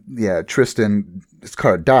 And then, yeah, Tristan, his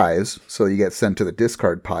card dies. So you get sent to the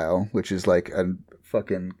discard pile, which is like a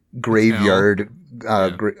fucking graveyard,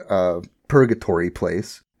 purgatory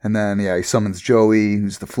place. And then, yeah, he summons Joey,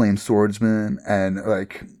 who's the flame swordsman, and,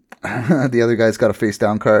 like, the other guy's got a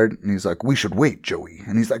face-down card, and he's like, we should wait, Joey.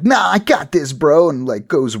 And he's like, nah, I got this, bro, and, like,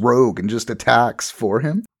 goes rogue and just attacks for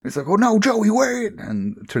him. He's like, oh, no, Joey, wait!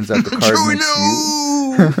 And it turns out the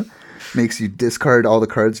card Joey, makes you discard all the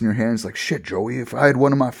cards in your hand. He's like, shit, Joey, if I had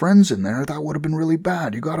one of my friends in there, that would have been really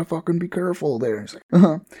bad. You gotta fucking be careful there. He's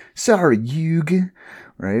like, sorry, Yugi.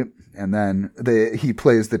 Right? And then he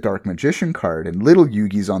plays the Dark Magician card, and little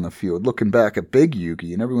Yugi's on the field looking back at big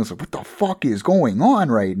Yugi, and everyone's like, what the fuck is going on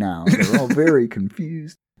right now? And they're all very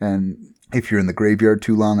confused. And if you're in the graveyard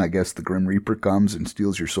too long, I guess the Grim Reaper comes and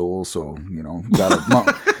steals your soul, so,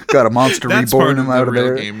 got a monster That's reborn part of him out the of real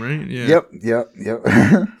there. game, right? Yeah.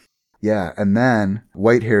 Yep. Yeah, and then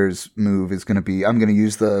Whitehair's move is going to be, I'm going to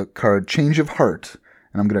use the card Change of Heart,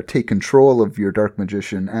 and I'm going to take control of your Dark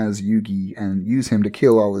Magician as Yugi and use him to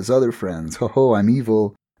kill all his other friends. Ho ho, I'm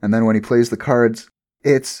evil. And then when he plays the cards,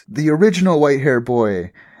 it's the original Whitehair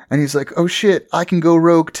boy. And he's like, oh shit, I can go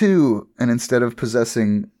rogue too. And instead of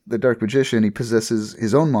possessing the Dark Magician, he possesses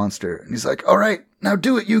his own monster. And he's like, all right, now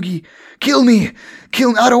do it, Yugi. Kill me.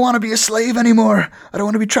 Kill me. I don't want to be a slave anymore. I don't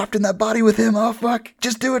want to be trapped in that body with him. Oh, fuck.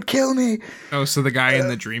 Just do it. Kill me. Oh, so the guy in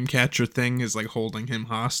the Dreamcatcher thing is like holding him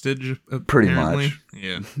hostage? Pretty apparently? much.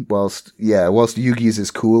 Yeah. Whilst Yugi's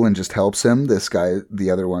is cool and just helps him, this guy,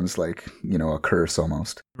 the other one's like, a curse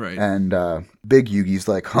almost. Right. And Big Yugi's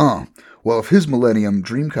like, well, if his Millennium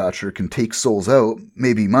Dreamcatcher can take souls out,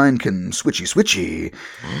 maybe mine can switchy.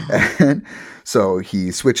 And so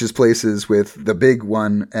he switches places with the big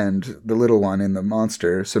one and the little one in the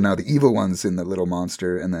monster. So now the evil one's in the little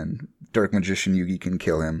monster, and then Dark Magician Yugi can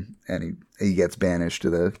kill him, and he gets banished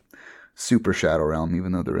to the Super Shadow Realm,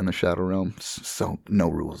 even though they're in the Shadow Realm. So no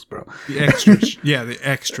rules, bro. The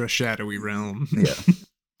extra shadowy realm. Yeah.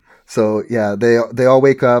 So yeah, they all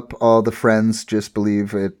wake up. All the friends just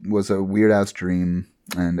believe it was a weird ass dream,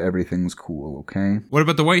 and everything's cool. Okay. What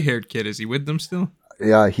about the white-haired kid? Is he with them still?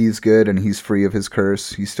 Yeah, he's good, and he's free of his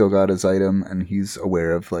curse. He's still got his item, and he's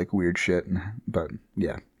aware of like weird shit. But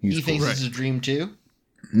yeah, he's He cool. thinks it's a dream too?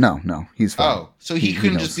 No, he's fine. Oh, so he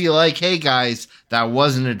couldn't knows. just be like, hey guys, that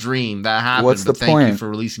wasn't a dream. That happened. What's but the thank you point? for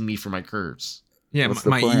releasing me from my curse. Yeah, What's the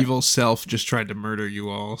my point? evil self just tried to murder you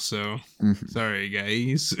all, so sorry,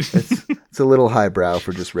 guys. It's a little highbrow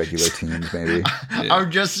for just regular teens, maybe.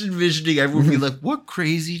 I'm just envisioning everyone be like, what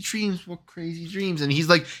crazy dreams? And he's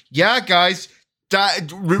like, yeah, guys,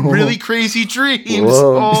 really crazy dreams.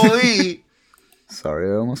 Whoa. Holy.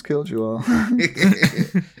 Sorry, I almost killed you all.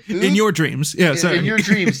 In your dreams. Yeah, sorry. In your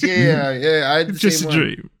dreams. Yeah. I had the Just same a one.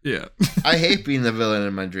 dream. Yeah. I hate being the villain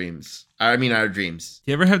in my dreams. I mean, our dreams.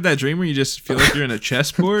 You ever have that dream where you just feel like you're in a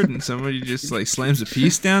chessboard and somebody just like slams a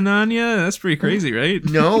piece down on you? That's pretty crazy, right?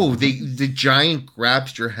 No, the giant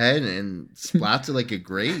grabs your head and splats it like a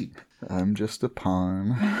grape. I'm just a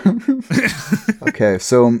pawn. Okay,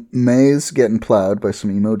 so May's getting plowed by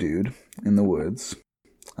some emo dude, in the woods.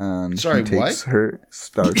 And Sorry, he takes what? her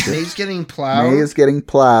starship. May's getting plowed. May is getting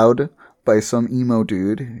plowed by some emo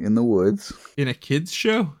dude in the woods. In a kids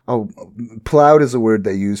show? Oh, plowed is a word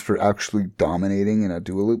they use for actually dominating in a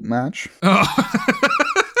dual loop match. Oh.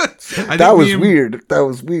 That was weird. That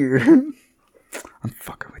was weird. I'm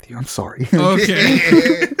fucking with you. I'm sorry.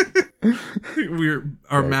 Okay.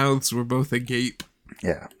 Our mouths were both agape.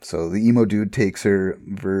 Yeah. So the emo dude takes her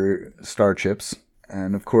starships.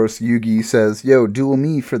 And of course, Yugi says, "Yo, duel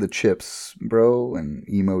me for the chips, bro." And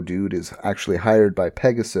emo dude is actually hired by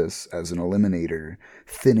Pegasus as an eliminator,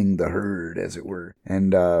 thinning the herd, as it were.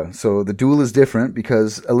 And so the duel is different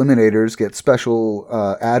because eliminators get special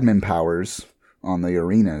admin powers on the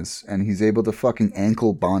arenas, and he's able to fucking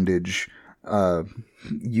ankle bondage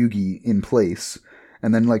Yugi in place,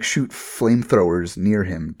 and then like shoot flamethrowers near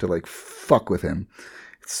him to like fuck with him.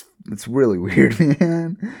 It's really weird,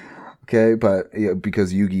 man. Okay, but yeah,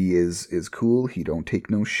 because Yugi is cool, he don't take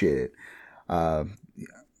no shit.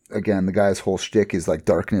 Again, the guy's whole shtick is like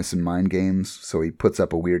darkness and mind games, so he puts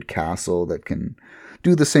up a weird castle that can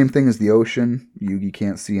do the same thing as the ocean. Yugi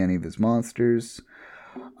can't see any of his monsters.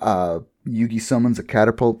 Yugi summons a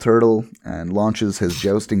catapult turtle and launches his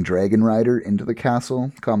jousting dragon rider into the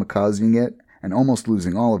castle, kamikazing it and almost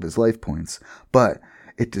losing all of his life points. But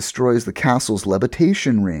it destroys the castle's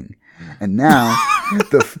levitation ring. And now,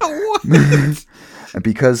 and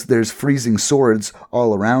because there's freezing swords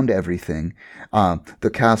all around everything, the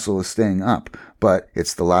castle is staying up. But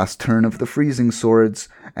it's the last turn of the freezing swords,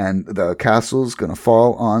 and the castle's gonna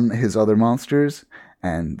fall on his other monsters,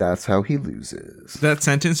 and that's how he loses. That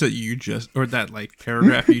sentence that you just, or that like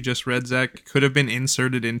paragraph you just read, Zach, could have been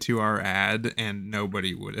inserted into our ad, and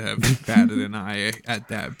nobody would have batted an eye at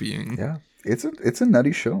that being. Yeah, it's a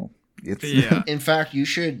nutty show. Yeah. In fact, you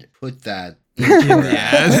should put that in the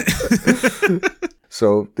ad.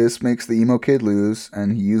 So this makes the emo kid lose,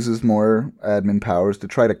 and he uses more admin powers to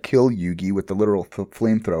try to kill Yugi with the literal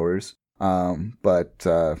flamethrowers. But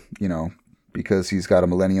because he's got a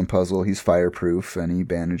Millennium Puzzle, he's fireproof, and he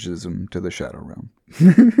banishes him to the Shadow Realm.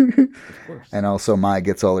 Of course. And also Mai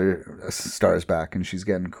gets all her stars back, and she's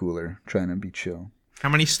getting cooler, trying to be chill. How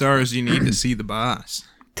many stars do you need to see the boss?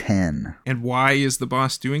 10. And why is the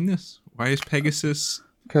boss doing this? Why is Pegasus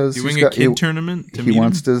doing a kid tournament? He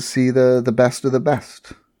wants to see the best of the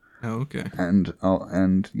best. Oh, okay. And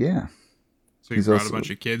yeah. So he brought a bunch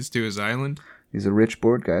of kids to his island? He's a rich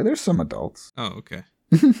bored guy. There's some adults. Oh, okay.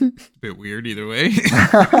 It's a bit weird either way.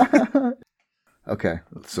 Okay,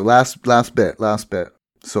 so last bit.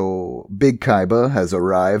 So Big Kaiba has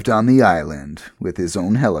arrived on the island with his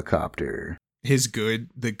own helicopter.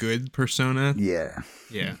 The good persona? Yeah.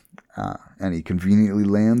 Yeah. And he conveniently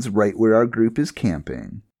lands right where our group is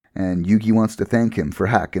camping. And Yugi wants to thank him for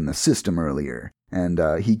hacking the system earlier. And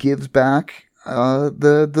he gives back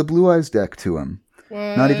the Blue Eyes deck to him.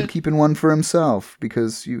 What? Not even keeping one for himself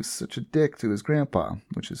because he was such a dick to his grandpa,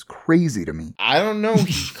 which is crazy to me. I don't know.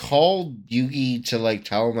 He called Yugi to like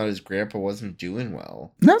tell him that his grandpa wasn't doing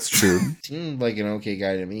well. That's true. Seemed like an okay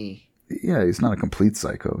guy to me. Yeah, he's not a complete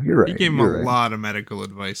psycho. You're right. He gave him a lot of medical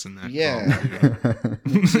advice in that. Yeah.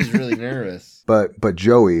 He's really nervous. But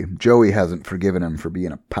Joey hasn't forgiven him for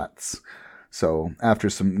being a putz. So after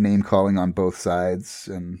some name calling on both sides,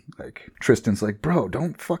 and like Tristan's like, "Bro,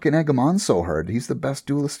 don't fucking egg him on so hard. He's the best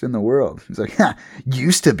duelist in the world." He's like, "Ha,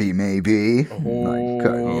 used to be maybe."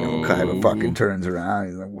 Kaiba fucking turns around.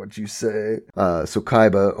 He's like, "What'd you say?" So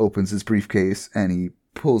Kaiba opens his briefcase and he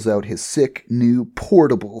pulls out his sick new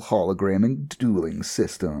portable hologramic dueling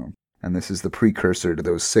system. And this is the precursor to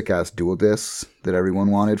those sick-ass dual discs that everyone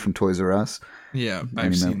wanted from Toys R Us. Yeah,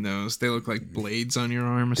 I've seen those. They look like blades on your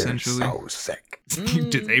arm, essentially. They're so sick.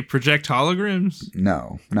 Did they project holograms?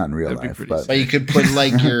 No, not in real life. But you could put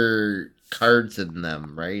like your cards in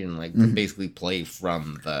them, right? And like basically play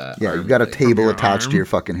from the you've got a table attached to your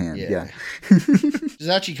fucking hand. Yeah. It's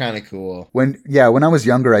actually kind of cool. When I was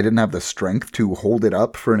younger, I didn't have the strength to hold it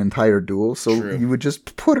up for an entire duel, so you would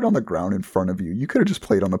just put it on the ground in front of you. You could have just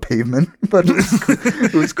played on the pavement, but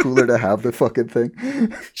it was cooler to have the fucking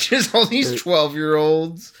thing. Just all these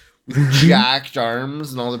 12-year-olds with jacked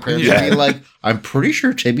arms, and all the parents would be like, "I'm pretty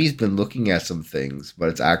sure Tibby's been looking at some things, but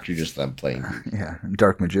it's actually just them playing." Yeah,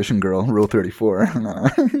 Dark Magician Girl, Rule 34.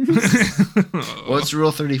 What's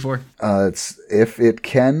Rule 34? It's if it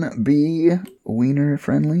can be wiener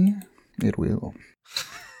friendly, it will.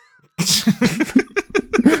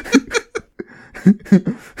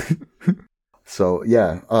 So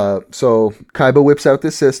so Kaiba whips out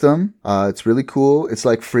this system. It's really cool. It's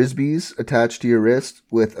like frisbees attached to your wrist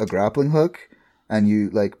with a grappling hook, and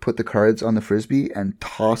you like put the cards on the frisbee and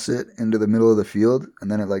toss it into the middle of the field,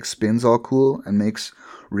 and then it like spins all cool and makes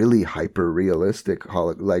really hyper realistic.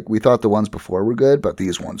 Like we thought the ones before were good, but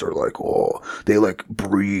these ones are like, oh, they like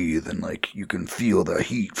breathe and like you can feel the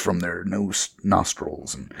heat from their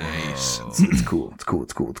nostrils, and it's cool.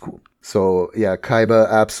 It's cool. So yeah, Kaiba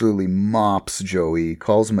absolutely mops Joey,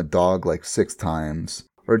 calls him a dog like 6 times.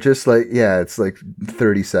 Or just like, yeah, it's like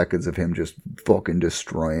 30 seconds of him just fucking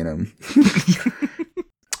destroying him.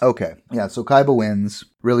 Okay, yeah, so Kaiba wins,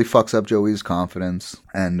 really fucks up Joey's confidence,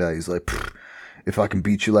 and he's like, if I can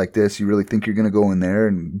beat you like this, you really think you're gonna go in there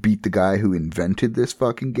and beat the guy who invented this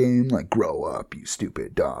fucking game? Like, grow up, you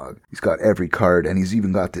stupid dog. He's got every card, and he's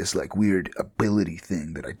even got this, like, weird ability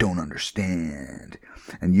thing that I don't understand.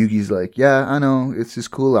 And Yugi's like, yeah, I know, it's his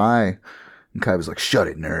cool eye. And Kaiba's like, shut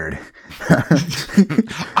it, nerd.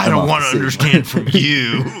 I don't want to understand from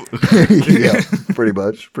you. Yeah, pretty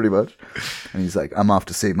much. And he's like, I'm off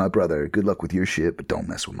to save my brother. Good luck with your shit, but don't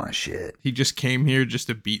mess with my shit. He just came here just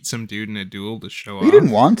to beat some dude in a duel to show off. He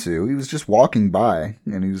didn't want to. He was just walking by,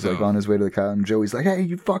 and he was like on his way to the car. And Joey's like, hey,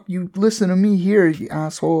 you listen to me here, you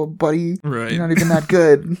asshole, buddy. Right. You're not even that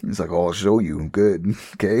good. He's like, oh, I'll show you. Good.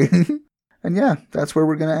 Okay. And yeah, that's where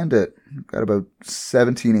we're going to end it. Got about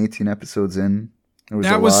 17, 18 episodes in.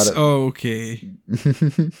 That was okay.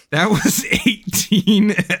 That was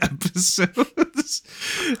 18 episodes.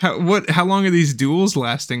 How long are these duels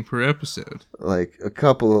lasting per episode? Like a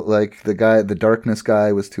couple, like the Darkness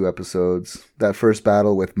guy was 2 episodes. That first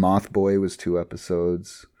battle with Moth Boy was 2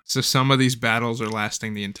 episodes. So some of these battles are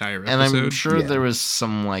lasting the entire episode. And I'm sure there was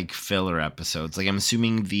some like filler episodes. Like I'm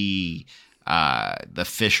assuming the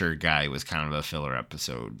Fisher guy was kind of a filler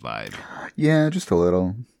episode vibe. Yeah, just a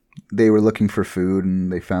little. They were looking for food,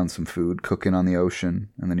 and they found some food cooking on the ocean.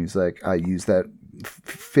 And then he's like, I use that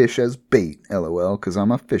fish as bait, LOL, because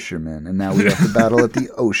I'm a fisherman. And now we have to battle at the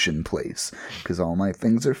ocean place, because all my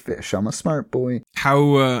things are fish. I'm a smart boy.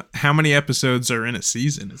 How many episodes are in a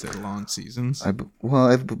season? Is it long seasons? I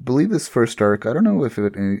believe this first arc, I don't know if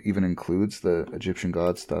it even includes the Egyptian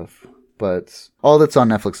god stuff. But all that's on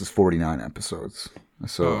Netflix is 49 episodes.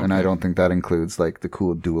 So, and I don't think that includes like the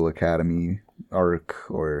cool Duel Academy arc,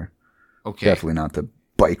 or definitely not the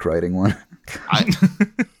bike riding one.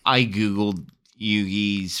 I googled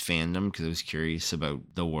Yugi's fandom because I was curious about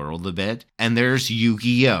the world a bit, and there's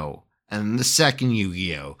Yu-Gi-Oh! And the second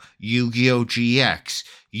Yu-Gi-Oh! Yu-Gi-Oh! GX,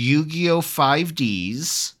 Yu-Gi-Oh!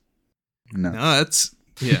 5Ds. No, that's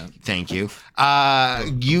Thank you.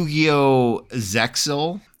 Yu-Gi-Oh!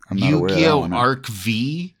 Zexal. Yu-Gi-Oh! Arc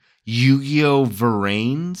V, Yu-Gi-Oh!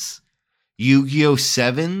 Varanes, Yu-Gi-Oh!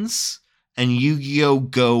 7s, and Yu-Gi-Oh!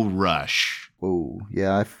 Go Rush. Oh,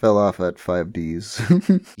 yeah, I fell off at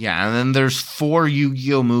 5Ds. Yeah, and then there's 4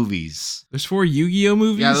 Yu-Gi-Oh! movies. There's 4 Yu-Gi-Oh!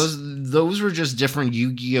 movies? Yeah, those were just different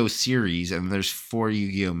Yu-Gi-Oh! series, and there's 4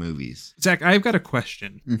 Yu-Gi-Oh! movies. Zach, I've got a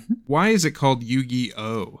question. Mm-hmm. Why is it called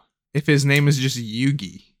Yu-Gi-Oh! if his name is just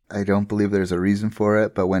Yugi? I don't believe there's a reason for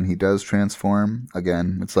it, but when he does transform,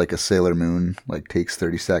 again, it's like a Sailor Moon, like takes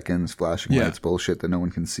 30 seconds, flashing lights, bullshit that no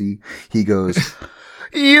one can see. He goes,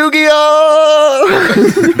 Yu-Gi-Oh!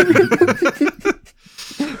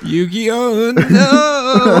 Yu-Gi-Oh!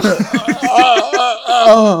 No!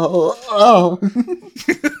 Oh.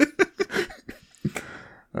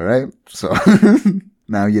 All right, so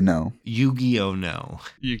now you know. Yu-Gi-Oh! No.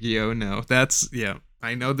 Yu-Gi-Oh! No. That's,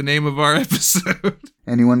 I know the name of our episode.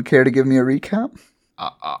 Anyone care to give me a recap?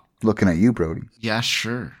 Looking at you, Brody. Yeah,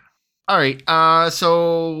 sure. All right.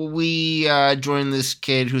 So we joined this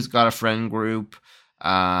kid who's got a friend group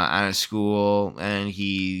at a school, and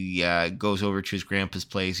he goes over to his grandpa's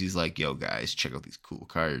place. He's like, yo, guys, check out these cool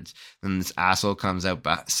cards. Then this asshole comes out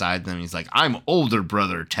beside them. He's like, I'm older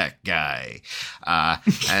brother tech guy.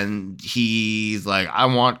 And he's like, I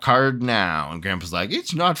want card now. And grandpa's like,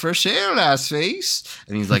 it's not for sale, ass face.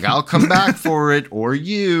 And he's like, I'll come back for it, or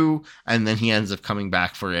you. And then he ends up coming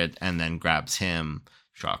back for it and then grabs him.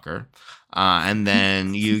 Shocker. And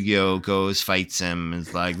then Yu-Gi-Oh! Goes, fights him, and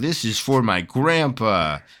is like, this is for my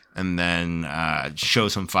grandpa. And then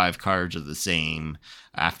shows him 5 cards of the same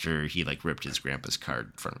after he like ripped his grandpa's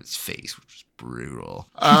card in front of his face, which was brutal.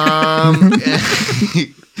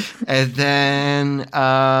 And then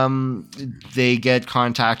they get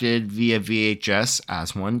contacted via VHS,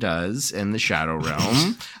 as one does in the Shadow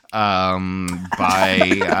Realm,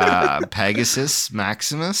 by Pegasus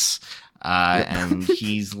Maximus. And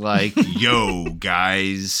he's like, yo,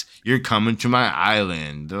 guys, you're coming to my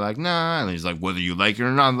island. They're like, nah. And he's like, whether you like it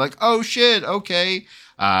or not. I'm like, oh, shit, okay.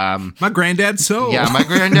 My granddad's soul. Yeah, my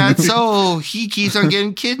granddad's soul. He keeps on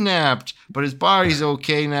getting kidnapped, but his body's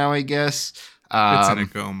okay now, I guess. It's in a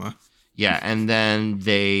coma. Yeah, and then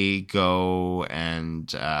they go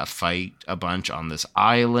and fight a bunch on this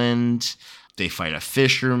island. They fight a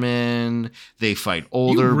fisherman. They fight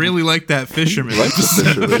older. You really like that fisherman. Like the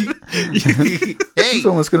fisherman. I Hey, was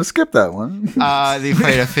almost going to skip that one. they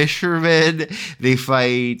fight a fisherman. They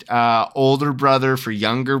fight older brother for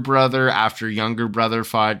younger brother after younger brother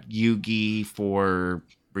fought Yugi for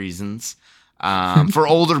reasons. For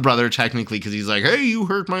older brother, technically, because he's like, hey, you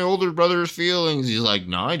hurt my older brother's feelings. He's like,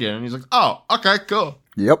 no, I didn't. He's like, oh, okay, cool.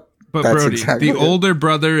 Yep. But That's Brody, exactly the it. older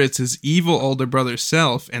brother, it's his evil older brother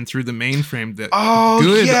self, and through the mainframe, the Oh,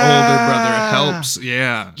 good yeah. older brother helps.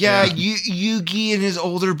 Yeah. Yeah, Yugi in his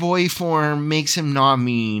older boy form makes him not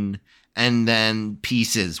mean, and then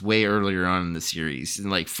pieces way earlier on in the series, in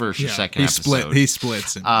like first or second episode. He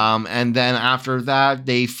splits him. And then after that,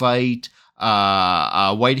 they fight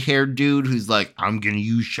a white-haired dude who's like, I'm gonna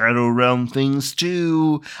use Shadow Realm things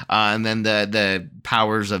too. And then the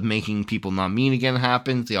powers of making people not mean again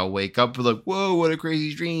happens. They all wake up, we're like, whoa, what a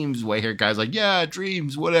crazy dreams. White-haired guy's like, yeah,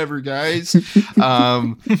 dreams, whatever, guys.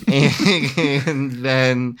 And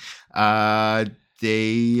then I'm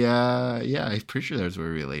pretty sure that's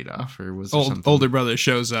where we laid off. Or was there something? Older brother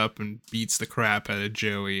shows up and beats the crap out of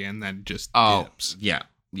Joey, and then just dips. yeah.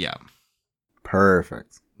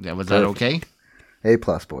 Perfect. Yeah, was that okay? A+,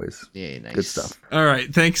 boys. Yeah, nice. Good stuff. All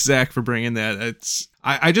right, thanks Zach for bringing that.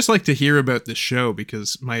 I just like to hear about the show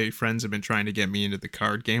because my friends have been trying to get me into the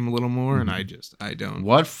card game a little more, and I don't.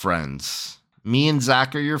 What friends? Me and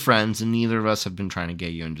Zach are your friends, and neither of us have been trying to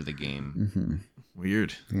get you into the game. Mm-hmm.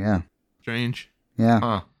 Weird, Yeah. strange,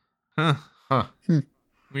 Yeah. Huh?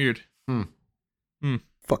 weird.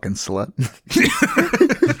 Fucking slut.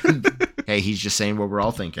 Hey, he's just saying what we're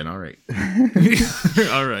all thinking. All right.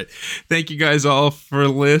 All right. Thank you guys all for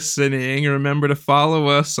listening. Remember to follow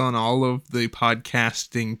us on all of the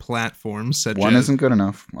podcasting platforms. Such One as isn't good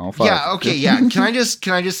enough. All 5. Yeah. Okay. Yeah. Can I just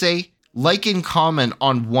say, like and comment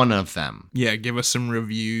on one of them? Yeah, give us some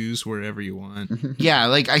reviews wherever you want. Yeah.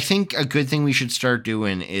 Like, I think a good thing we should start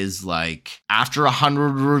doing is like after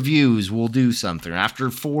 100 reviews, we'll do something. After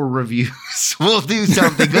 4 reviews, we'll do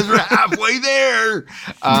something because we're halfway there.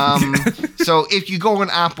 So if you go on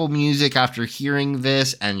Apple Music after hearing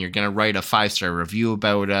this and you're going to write a 5-star review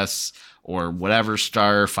about us or whatever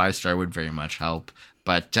star, 5-star would very much help.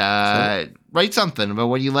 But write something about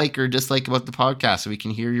what you like or dislike about the podcast so we can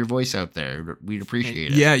hear your voice out there. We'd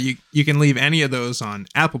appreciate it. Yeah, you can leave any of those on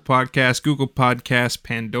Apple Podcasts, Google Podcasts,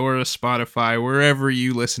 Pandora, Spotify, wherever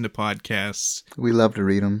you listen to podcasts. We love to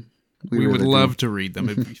read them. We would really love do. to read them.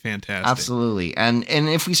 It'd be fantastic. Absolutely. And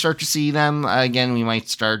if we start to see them, again, we might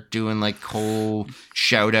start doing like whole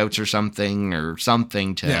shout outs or something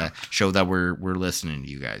to show that we're listening to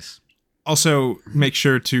you guys. Also, make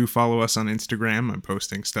sure to follow us on Instagram. I'm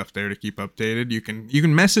posting stuff there to keep updated. You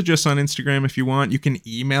can message us on Instagram if you want. You can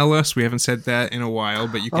email us. We haven't said that in a while,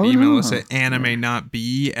 but you can email us at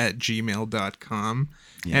animenotbe@gmail.com.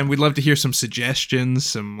 Yeah. And we'd love to hear some suggestions,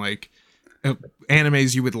 some like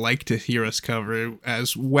animes you would like to hear us cover,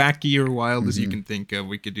 as wacky or wild as you can think of.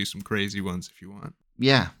 We could do some crazy ones if you want.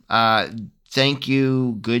 Yeah. Thank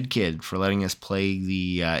you, Good Kid, for letting us play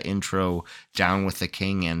the intro Down with the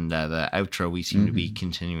King, and the outro we seem to be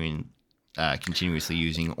continuously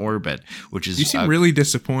using Orbit, which is... You seem really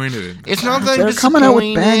disappointed. It's not that They're I'm coming out with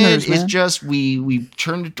disappointed. bangers, It's man. just we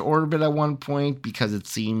turned it to Orbit at one point because it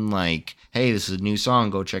seemed like, hey, this is a new song,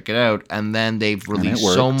 go check it out. And then they've released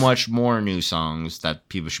so worked. much more new songs that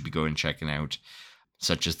people should be going checking out,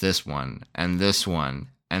 such as this one, and this one,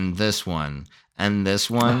 and this one, and this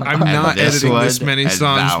one. I'm and not editing this one, many and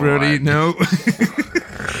songs, that Brody. one. No.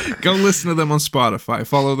 Go listen to them on Spotify.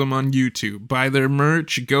 Follow them on YouTube. Buy their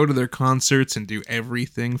merch. Go to their concerts and do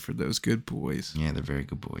everything for those good boys. Yeah, they're very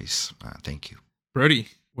good boys. Thank you. Brody,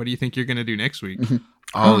 what do you think you're going to do next week?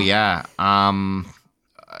 Oh, yeah. I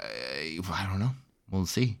don't know. We'll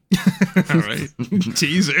see. All right.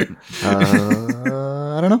 Teaser.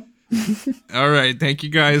 I don't know. All right. Thank you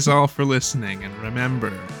guys all for listening. And remember,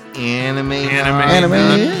 Anime anime Anime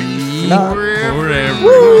not be not for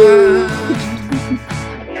everyone.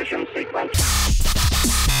 Mission sequence.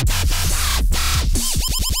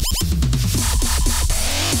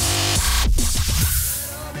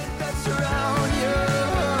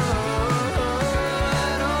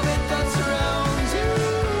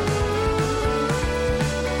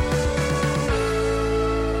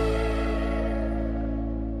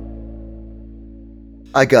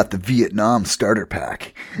 I got the Vietnam starter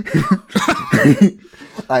pack.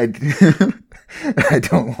 I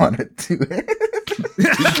don't want to do it.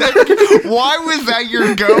 Why was that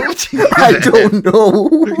your goat? I don't know.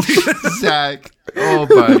 Zach. Oh,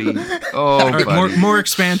 buddy. Oh, All right, buddy. more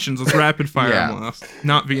expansions. Let's rapid fire Yeah. them off.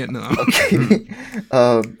 Not Vietnam. Okay.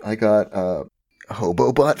 I got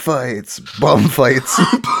hobo bot fights, bomb fights.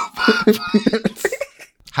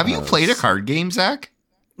 Have you played a card game, Zach?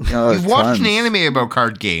 Oh, You've watched an tons. anime about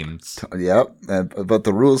card games. Yep, but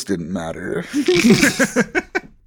the rules didn't matter.